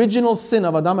the original sin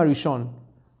of Adam HaRishon.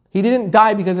 He didn't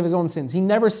die because of his own sins. He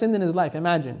never sinned in his life.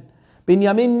 Imagine.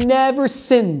 Binyamin never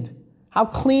sinned. How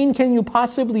clean can you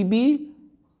possibly be?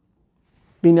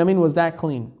 Binyamin was that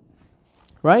clean.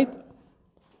 Right?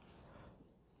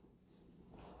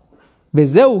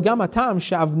 וזהו גם הטעם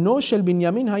שאבנו של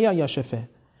בנימין היה ישפה.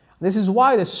 This is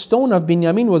why the stone of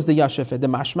Binyamin was the yashefe, the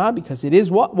mashma, because it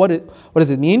is what does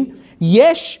it mean?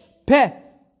 Yesh peh.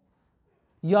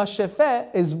 Yashefe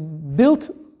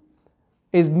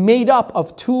is made up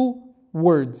of two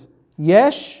words.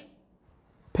 Yesh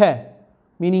peh,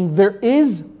 meaning there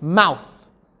is mouth.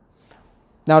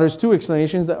 Now there's two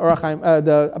explanations. The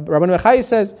Rabbeinu Bechai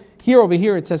says, over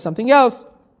here it says something else.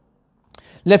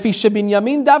 Lefi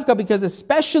Binyamin davka, because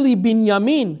especially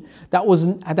Binyamin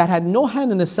that had no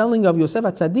hand in the selling of Yosef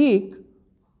HaTzadik,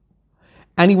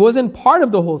 and he wasn't part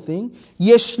of the whole thing.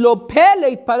 Yesh lo peh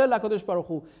leitpalel HaKadosh Baruch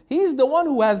Hu. He's the one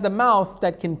who has the mouth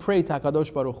that can pray to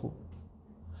HaKadosh Baruch Hu.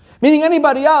 Meaning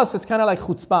anybody else, it's kind of like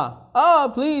chutzpah.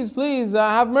 Oh, please,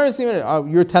 have mercy. Oh,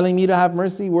 you're telling me to have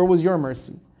mercy? Where was your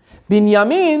mercy?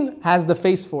 Binyamin has the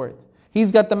face for it.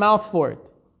 He's got the mouth for it.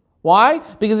 Why?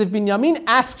 Because if Binyamin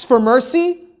asks for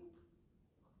mercy,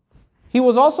 he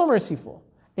was also merciful.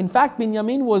 In fact,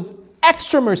 Binyamin was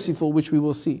extra merciful, which we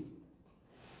will see.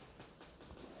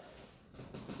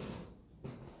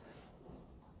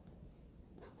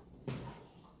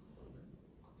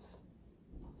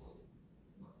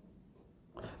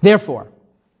 Therefore,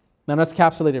 now let's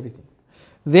encapsulate everything.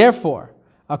 Therefore,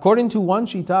 according to one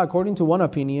shita, according to one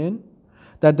opinion,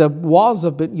 that the walls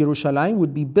of Yerushalayim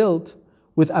would be built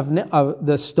with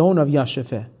the stone of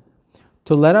Yashefeh,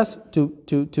 to let us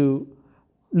to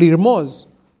lirmoz,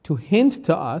 to hint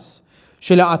to us,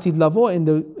 shela'atid lavo,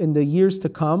 in the years to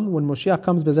come, when Moshiach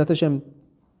comes Bezat Hashem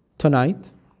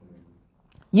tonight,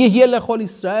 Yehyeh lechol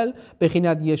Yisrael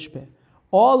bechinat yeshpeh.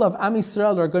 All of Am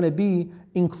Yisrael are going to be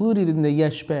included in the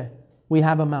yeshpeh. We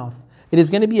have a mouth. It is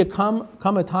going to be a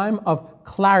time of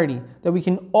clarity, that we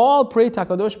can all pray to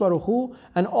HaKadosh Baruch Hu,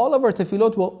 and all of our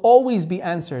tefillot will always be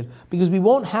answered, because we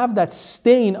won't have that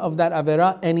stain of that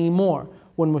avera anymore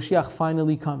when Moshiach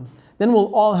finally comes. Then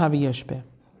we'll all have a yeshpeh.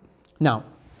 Now,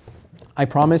 I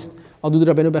promised I'll do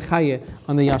the Rabbeinu Bechaye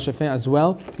on the yashpeh as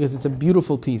well, because it's a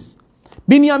beautiful piece.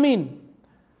 Binyamin.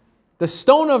 The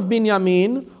stone of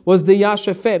Binyamin was the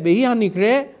yashpeh. Vehi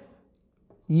hanikre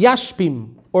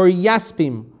yashpim, or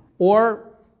yaspim, or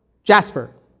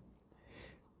jasper.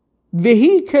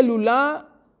 Vehi kelula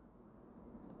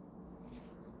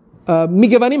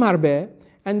migevanim harbe,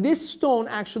 and this stone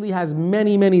actually has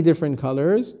many different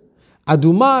colors.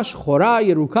 Aduma, shchora,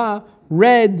 yeruka,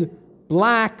 red,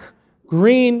 black,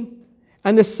 green.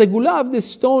 And the segula of this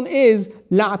stone is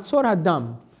la'atzor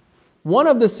hadam. One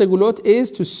of the segulot is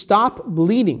to stop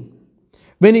bleeding.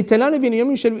 ונתנה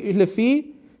לבנימין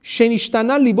לפי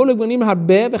שנשתנה ליבו לגוונים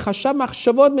הרבה וחשב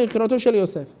מחשבות מבחירתו של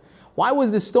יוסף. Why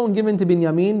was this stone given to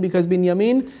Binyamin? Because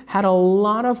Binyamin had a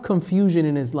lot of confusion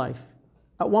in his life.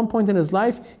 At one point in his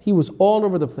life, he was all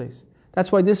over the place.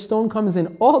 That's why this stone comes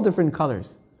in all different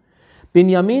colors.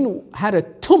 Binyamin had a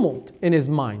tumult in his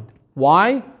mind.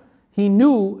 Why? He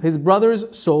knew his brothers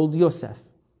sold Yosef.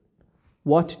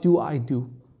 What do I do?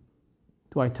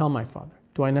 Do I tell my father?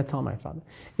 Do I not tell my father?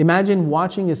 Imagine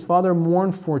watching his father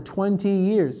mourn for 20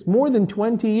 years. More than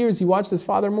 20 years he watched his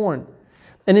father mourn.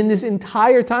 And in this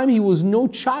entire time he was no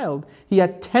child. He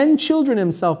had 10 children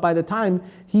himself by the time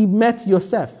he met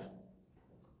Yosef.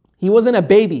 He wasn't a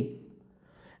baby.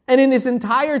 And in this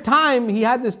entire time he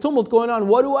had this tumult going on.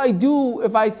 What do I do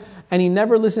if I... And he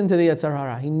never listened to the Yetzer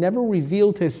Hara. He never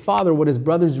revealed to his father what his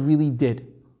brothers really did.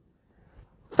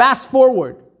 Fast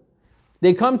forward.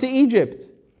 They come to Egypt.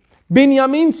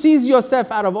 Binyamin sees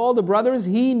Yosef. Out of all the brothers,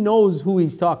 he knows who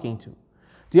he's talking to.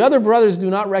 The other brothers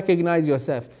do not recognize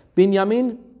Yosef.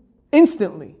 Binyamin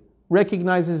instantly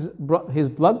recognizes his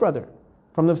blood brother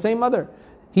from the same mother.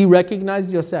 He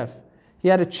recognized Yosef. He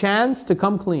had a chance to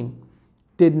come clean.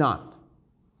 Did not.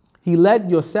 He let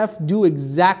Yosef do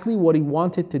exactly what he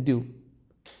wanted to do.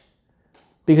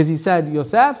 Because he said,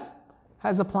 Yosef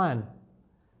has a plan.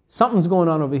 Something's going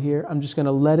on over here. I'm just going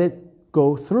to let it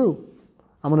go through.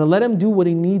 I'm going to let him do what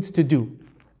he needs to do.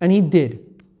 And he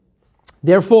did.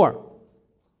 Therefore,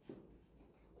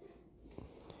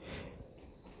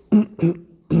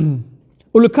 nitana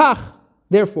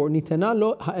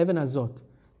lo ha'even hazot.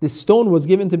 This stone was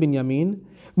given to Binyamin.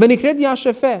 V'nikret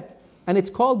yashefeh. And it's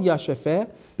called yashefeh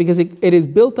because it is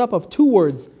built up of two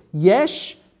words.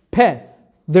 Yesh peh.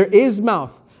 There is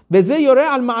mouth. V'zeh yoreh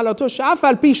al ma'alato sh'af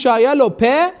al pi shaya lo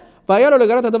peh.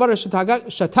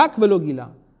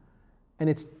 And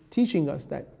it's teaching us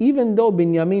that even though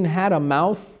Binyamin had a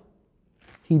mouth,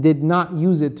 he did not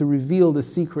use it to reveal the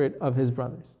secret of his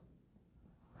brothers.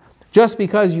 Just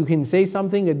because you can say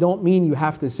something, it don't mean you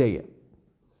have to say it.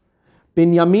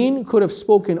 Binyamin could have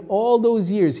spoken all those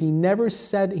years. He never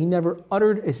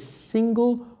uttered a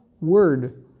single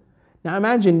word. Now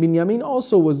imagine, Binyamin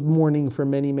also was mourning for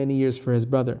many, many years for his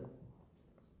brother.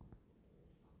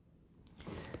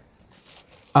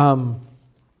 And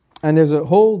there's a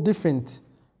whole different,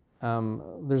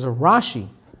 there's a Rashi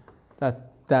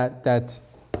that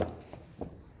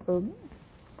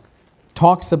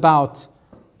talks about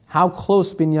how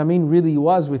close Binyamin really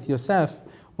was with Yosef.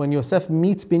 When Yosef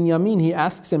meets Binyamin, he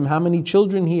asks him how many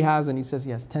children he has, and he says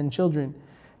he has 10 children.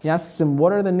 He asks him,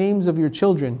 what are the names of your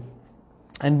children?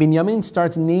 And Binyamin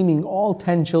starts naming all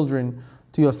 10 children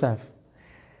to Yosef.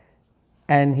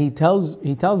 And he tells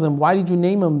him, why did you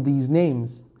name him these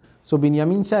names? So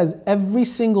Binyamin says, every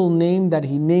single name that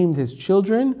he named his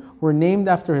children were named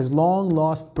after his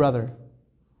long-lost brother.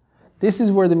 This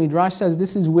is where the Midrash says,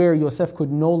 this is where Yosef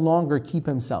could no longer keep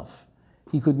himself.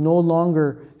 He could no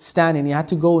longer stand, and he had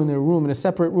to go in a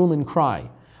separate room and cry.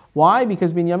 Why?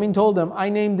 Because Binyamin told him, I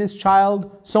named this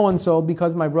child so-and-so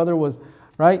because my brother was,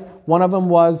 right? One of them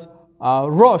was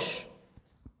Rosh,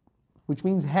 which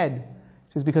means head.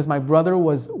 He says, because my brother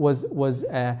was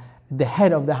the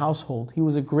head of the household. He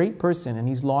was a great person, and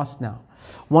he's lost now.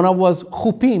 One of them was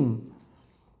Chupim,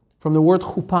 from the word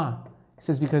Chuppah. He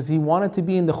says because he wanted to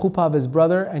be in the chuppah of his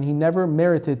brother, and he never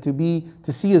merited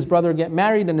to see his brother get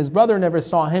married, and his brother never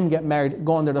saw him get married,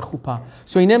 go under the chuppah.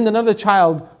 So he named another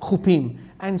child Chupim,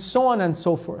 and so on and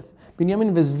so forth.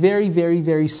 Binyamin was very, very,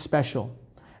 very special.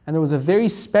 And there was a very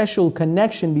special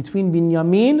connection between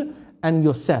Binyamin and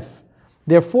Yosef.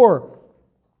 Therefore,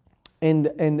 in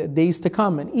the days to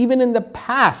come, and even in the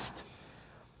past,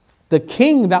 the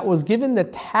king that was given the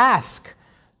task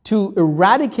to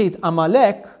eradicate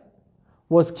Amalek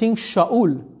was King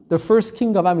Shaul, the first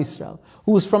king of Am Yisrael,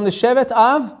 who was from the Shevet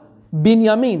of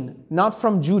Binyamin, not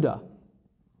from Judah.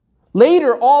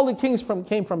 Later, all the kings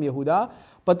came from Yehudah,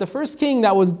 but the first king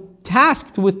that was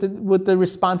tasked with the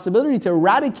responsibility to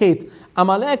eradicate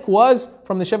Amalek was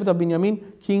from the Shevet of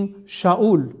Binyamin, King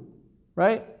Shaul,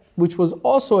 right? Which was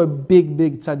also a big,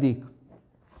 big tzaddik.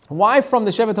 Why from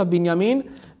the Shevet of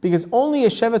Binyamin? Because only a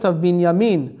Shevet of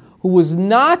Binyamin who was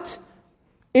not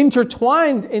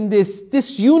intertwined in this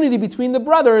disunity between the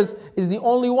brothers is the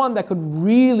only one that could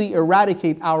really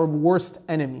eradicate our worst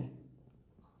enemy.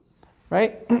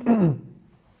 Right? When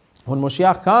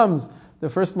Moshiach comes, the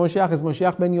first Moshiach is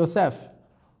Moshiach ben Yosef.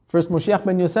 First Moshiach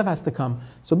ben Yosef has to come.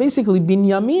 So basically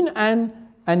Binyamin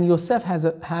and Yosef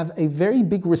have a very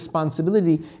big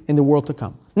responsibility in the world to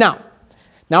come. Now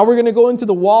we're going to go into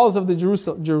the walls of the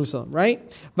Jerusalem, right?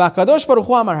 V'akadosh Baruch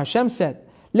Hu Amar, Hashem said,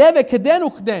 Leve keden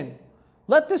ukden.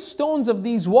 Let the stones of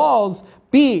these walls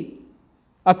be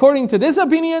according to this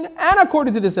opinion and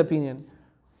according to this opinion.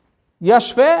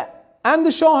 Yashveh and the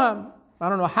Shoham. I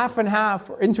don't know, half and half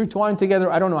or intertwined together.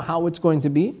 I don't know how it's going to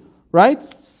be, right?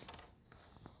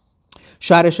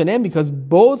 Share Shanem, because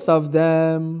both of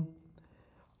them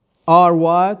are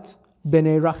what?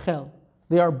 Bnei Rachel.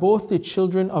 They are both the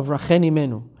children of Rachel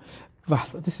Imenu.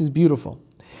 This is beautiful.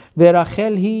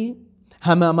 Ve'Rachel hi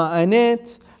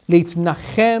hamama'anet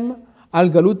leitnachem al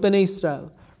galut bnei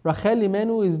Israel. Rachel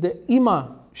Imenu is the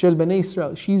ima shel bnei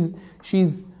Israel. She's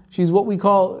what we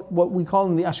call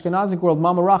in the Ashkenazic world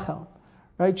Mama Rachel,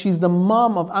 right? She's the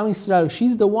mom of Am Yisrael.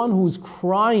 She's the one who's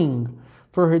crying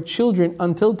for her children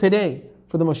until today,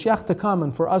 for the Moshiach to come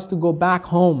and for us to go back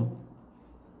home.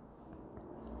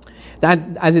 That,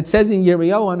 as it says in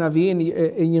Yirmiyahu Hanavi, in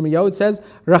Yirmiyahu it says,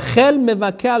 Rachel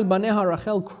mevakeh al baneha.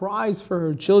 Rachel cries for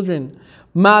her children.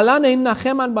 Ma'alan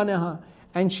einnachem al baneha.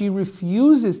 And she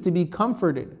refuses to be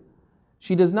comforted.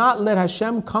 She does not let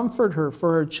Hashem comfort her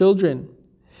for her children.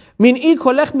 Min'i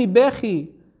kolech mi bechi.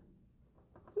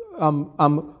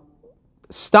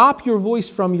 Stop your voice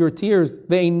from your tears.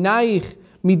 Ve'einayich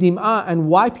midim'a, and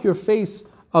wipe your face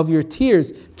of your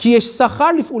tears. Ki yesh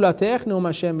sachar lif'ulatech ne'om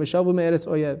Hashem v'shavu me'eretz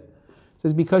oyev. It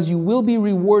says, because you will be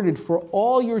rewarded for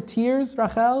all your tears,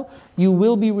 Rachel, you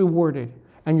will be rewarded.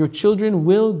 And your children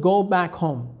will go back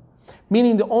home.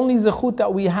 Meaning the only zechut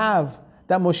that we have,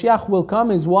 that Moshiach will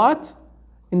come, is what?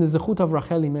 In the zechut of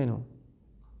Rachel Imenu.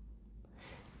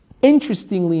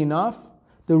 Interestingly enough,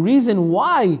 the reason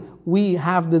why we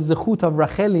have the zechut of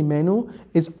Rachel Imenu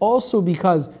is also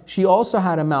because she also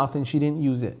had a mouth and she didn't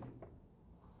use it.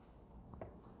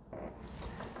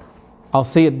 I'll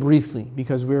say it briefly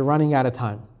because we're running out of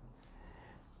time.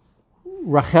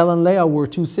 Rachel and Leah were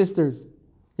two sisters.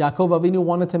 Yaakov Avinu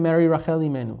wanted to marry Rachel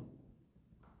Imenu.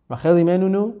 Rachel Imenu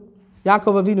knew,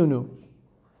 Yaakov Avinu knew,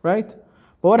 right?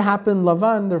 But what happened?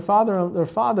 Lavan, their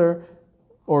father,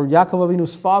 or Yaakov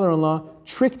Avinu's father-in-law,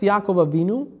 tricked Yaakov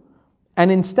Avinu, and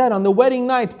instead on the wedding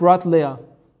night brought Leah.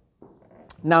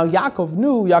 Now Yaakov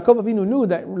Avinu knew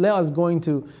that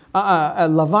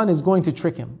Lavan is going to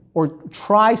trick him, or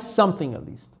try something at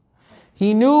least.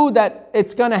 He knew that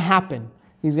it's going to happen.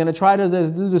 He's going to try to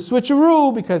do the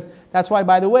switcheroo, because that's why,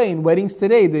 by the way, in weddings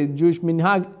today, the Jewish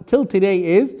minhag till today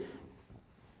is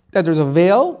that there's a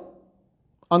veil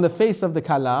on the face of the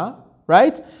kala,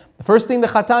 right? The first thing the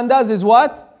chatan does is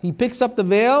what? He picks up the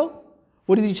veil.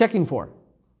 What is he checking for?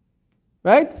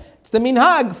 Right? It's the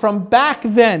minhag from back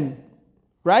then,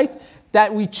 right?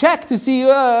 That we check to see,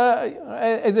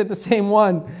 is it the same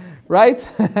one, right?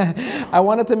 I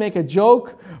wanted to make a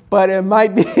joke, but it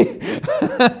might be,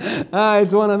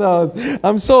 it's one of those.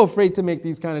 I'm so afraid to make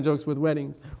these kind of jokes with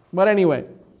weddings. But anyway,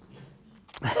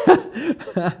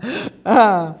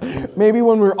 maybe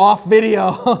when we're off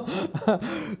video.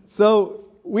 So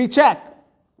we check.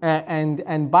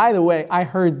 And by the way, I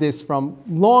heard this from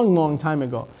long time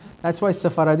ago. That's why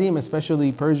Sephardim,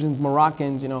 especially Persians,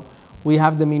 Moroccans, we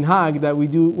have the minhag that we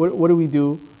do. What do we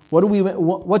do?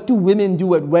 What do women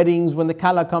do at weddings when the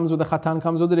kala comes or the chatan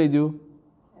comes? What do they do?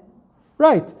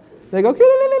 Right. They go,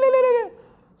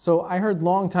 so I heard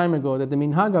long time ago that the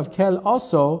minhag of kel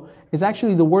also is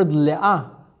actually the word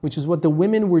le'ah, which is what the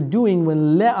women were doing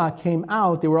when le'ah came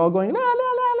out. They were all going, la, la,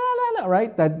 la, la, la,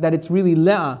 right? That it's really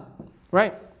le'ah,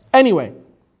 right? Anyway,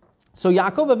 so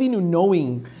Yaakov Avinu,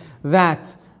 knowing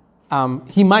that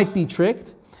he might be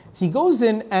tricked, he goes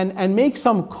in and makes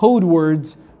some code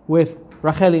words with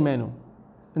Rachel Imenu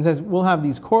and says, we'll have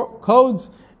these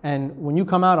codes, and when you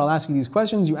come out, I'll ask you these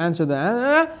questions, you answer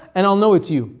and I'll know it's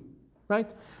you,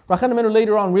 right? Rachel Imenu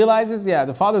later on realizes,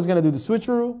 the father's going to do the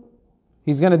switcheroo,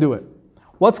 he's going to do it.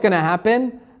 What's going to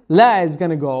happen? Leah is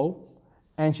going to go,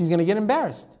 and she's going to get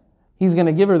embarrassed. He's going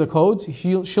to give her the codes,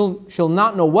 she'll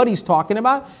not know what he's talking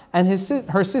about, and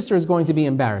her sister is going to be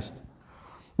embarrassed.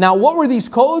 Now, what were these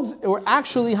codes? They were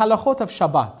actually halachot of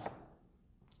Shabbat. It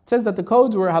says that the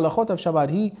codes were halachot of Shabbat.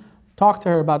 He talked to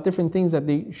her about different things that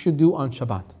they should do on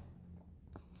Shabbat.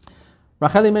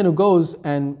 Rachel Imenu goes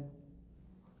and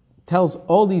tells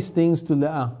all these things to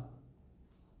Leah.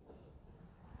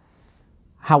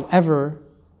 However,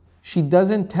 she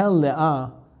doesn't tell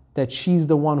Leah that she's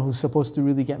the one who's supposed to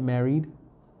really get married.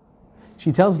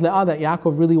 She tells Leah that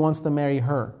Yaakov really wants to marry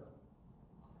her.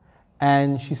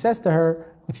 And she says to her,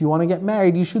 if you want to get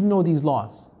married, you should know these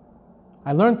laws.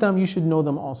 I learned them, you should know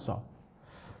them also.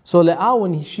 So Leah,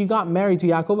 when she got married to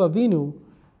Yaakov Avinu,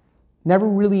 never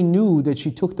really knew that she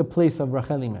took the place of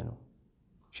Rachel Imenu.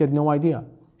 She had no idea.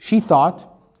 She thought,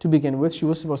 to begin with, she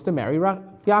was supposed to marry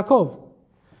Yaakov.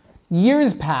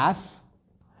 Years pass,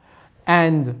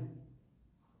 and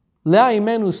Leah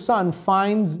Imenu's son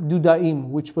finds dudaim,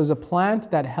 which was a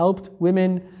plant that helped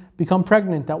women become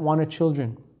pregnant that wanted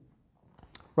children.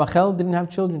 Rachel didn't have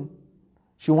children.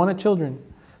 She wanted children.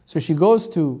 So she goes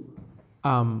to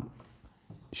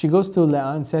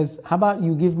Leah and says, how about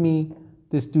you give me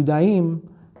this dudaim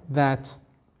that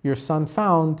your son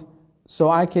found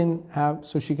so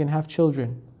she can have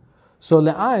children. So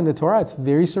Leah in the Torah, it's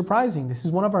very surprising. This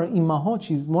is one of our imahot.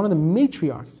 She's one of the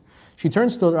matriarchs. She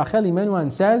turns to Rachel Imenu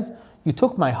and says, you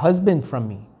took my husband from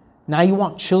me. Now you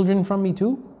want children from me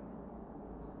too?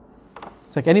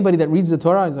 It's like anybody that reads the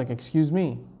Torah is like, excuse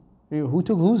me, who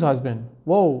took whose husband?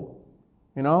 Whoa,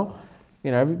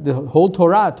 the whole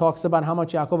Torah talks about how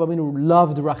much Yaakov Avinu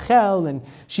loved Rachel and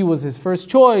she was his first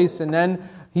choice, and then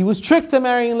he was tricked to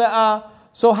marrying Leah.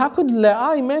 So how could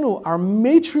Leah Imenu, our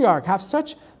matriarch, have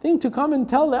such thing to come and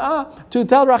tell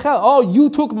Rachel, oh, you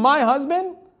took my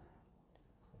husband?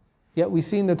 Yet we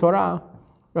see in the Torah,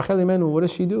 Rachel Imenu, what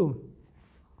does she do?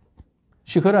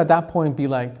 She could at that point be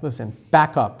like, listen,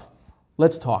 back up.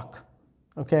 Let's talk,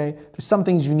 okay? There's some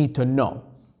things you need to know.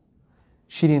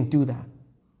 She didn't do that.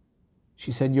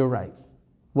 She said, you're right.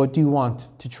 What do you want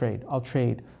to trade? I'll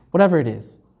trade. Whatever it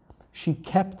is. She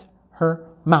kept her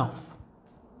mouth.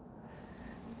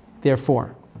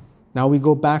 Therefore, now we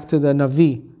go back to the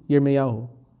Navi, Yirmiyahu.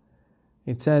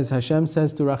 It says, Hashem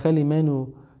says to Rachel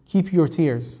Imenu, keep your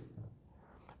tears.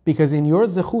 Because in your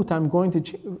zechut,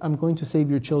 I'm going to save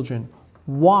your children.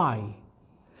 Why?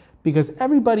 Because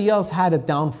everybody else had a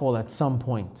downfall at some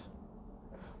point.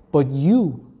 But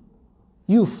you,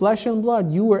 flesh and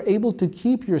blood, you were able to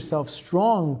keep yourself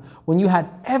strong when you had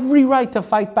every right to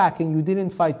fight back and you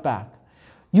didn't fight back.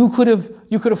 You could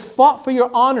have fought for your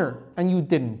honor and you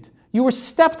didn't. You were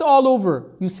stepped all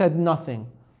over. You said nothing.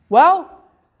 Well,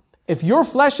 if you're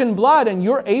flesh and blood and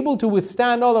you're able to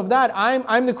withstand all of that,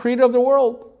 I'm the creator of the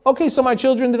world. Okay, so my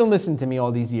children didn't listen to me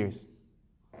all these years.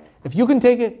 If you can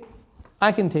take it,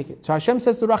 I can take it. So Hashem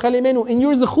says to Rachel Imenu, in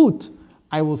your zechut,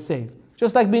 I will save.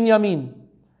 Just like Binyamin.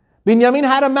 Binyamin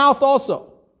had a mouth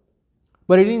also.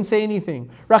 but he didn't say anything.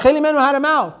 Rachel Imenu had a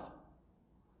mouth.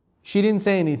 She didn't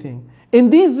say anything. In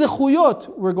these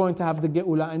zechuyot, we're going to have the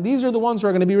geula, and these are the ones who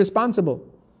are going to be responsible.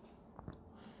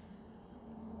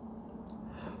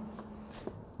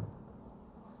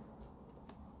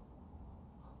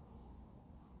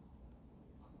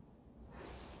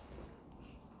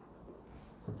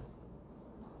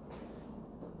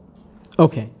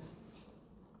 Okay.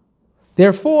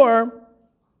 Therefore,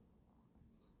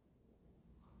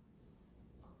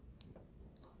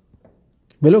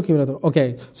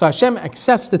 okay, so Hashem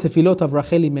accepts the tefillot of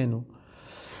Rachel Imenu.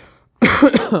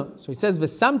 So he says,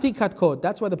 V'samti katkod.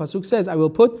 That's why the pasuk says, I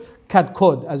will put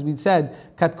katkod. As we said,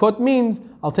 katkod means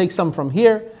I'll take some from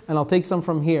here and I'll take some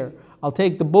from here. I'll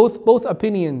take the both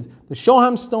opinions, the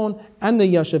Shoham stone and the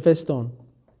Yashafeh stone.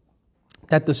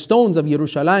 That the stones of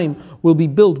Yerushalayim will be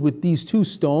built with these two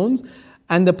stones,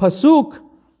 and the pasuk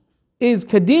is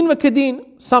kadin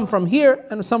v'kadin, some from here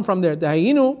and some from there.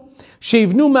 Dehayinu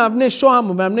sheivnu ma'avnei shoham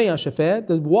u'ma'avnei yashafeh.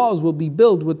 The walls will be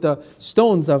built with the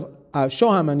stones of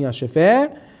shoham and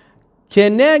yashafeh.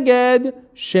 Keneged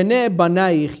shenei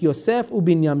banaich Yosef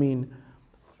u'Binyamin,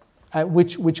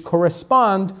 which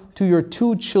correspond to your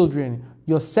two children,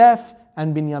 Yosef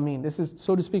and Binyamin. This is,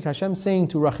 so to speak, Hashem saying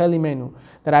to Rachel Imenu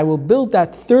that I will build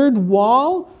that third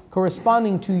wall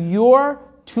corresponding to your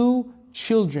two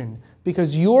children,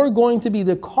 because you're going to be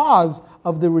the cause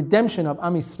of the redemption of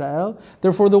Am Yisrael.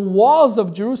 Therefore, the walls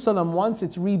of Jerusalem, once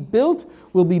it's rebuilt,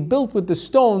 will be built with the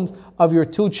stones of your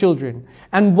two children.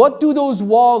 And what do those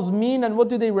walls mean and what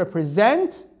do they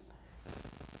represent?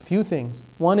 A few things.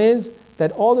 One is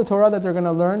that all the Torah that they're going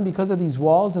to learn because of these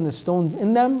walls and the stones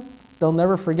in them, they'll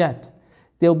never forget.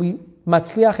 They'll be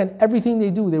matzliach in everything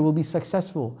they do. They will be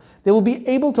successful. They will be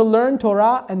able to learn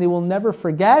Torah and they will never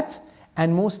forget.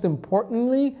 And most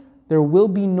importantly, there will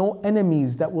be no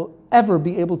enemies that will ever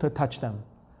be able to touch them.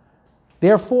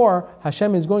 Therefore,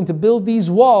 Hashem is going to build these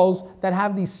walls that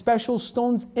have these special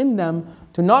stones in them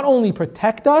to not only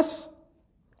protect us,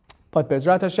 but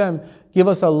Bezrat Hashem, give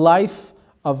us a life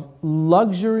of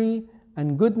luxury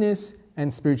and goodness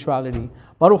and spirituality.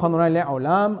 Baruch Adonai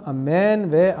le'olam. Amen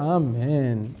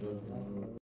ve'amen.